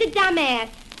 Alexander Dumbass.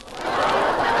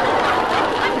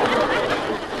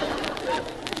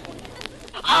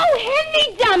 Oh,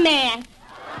 Henry Dumbass.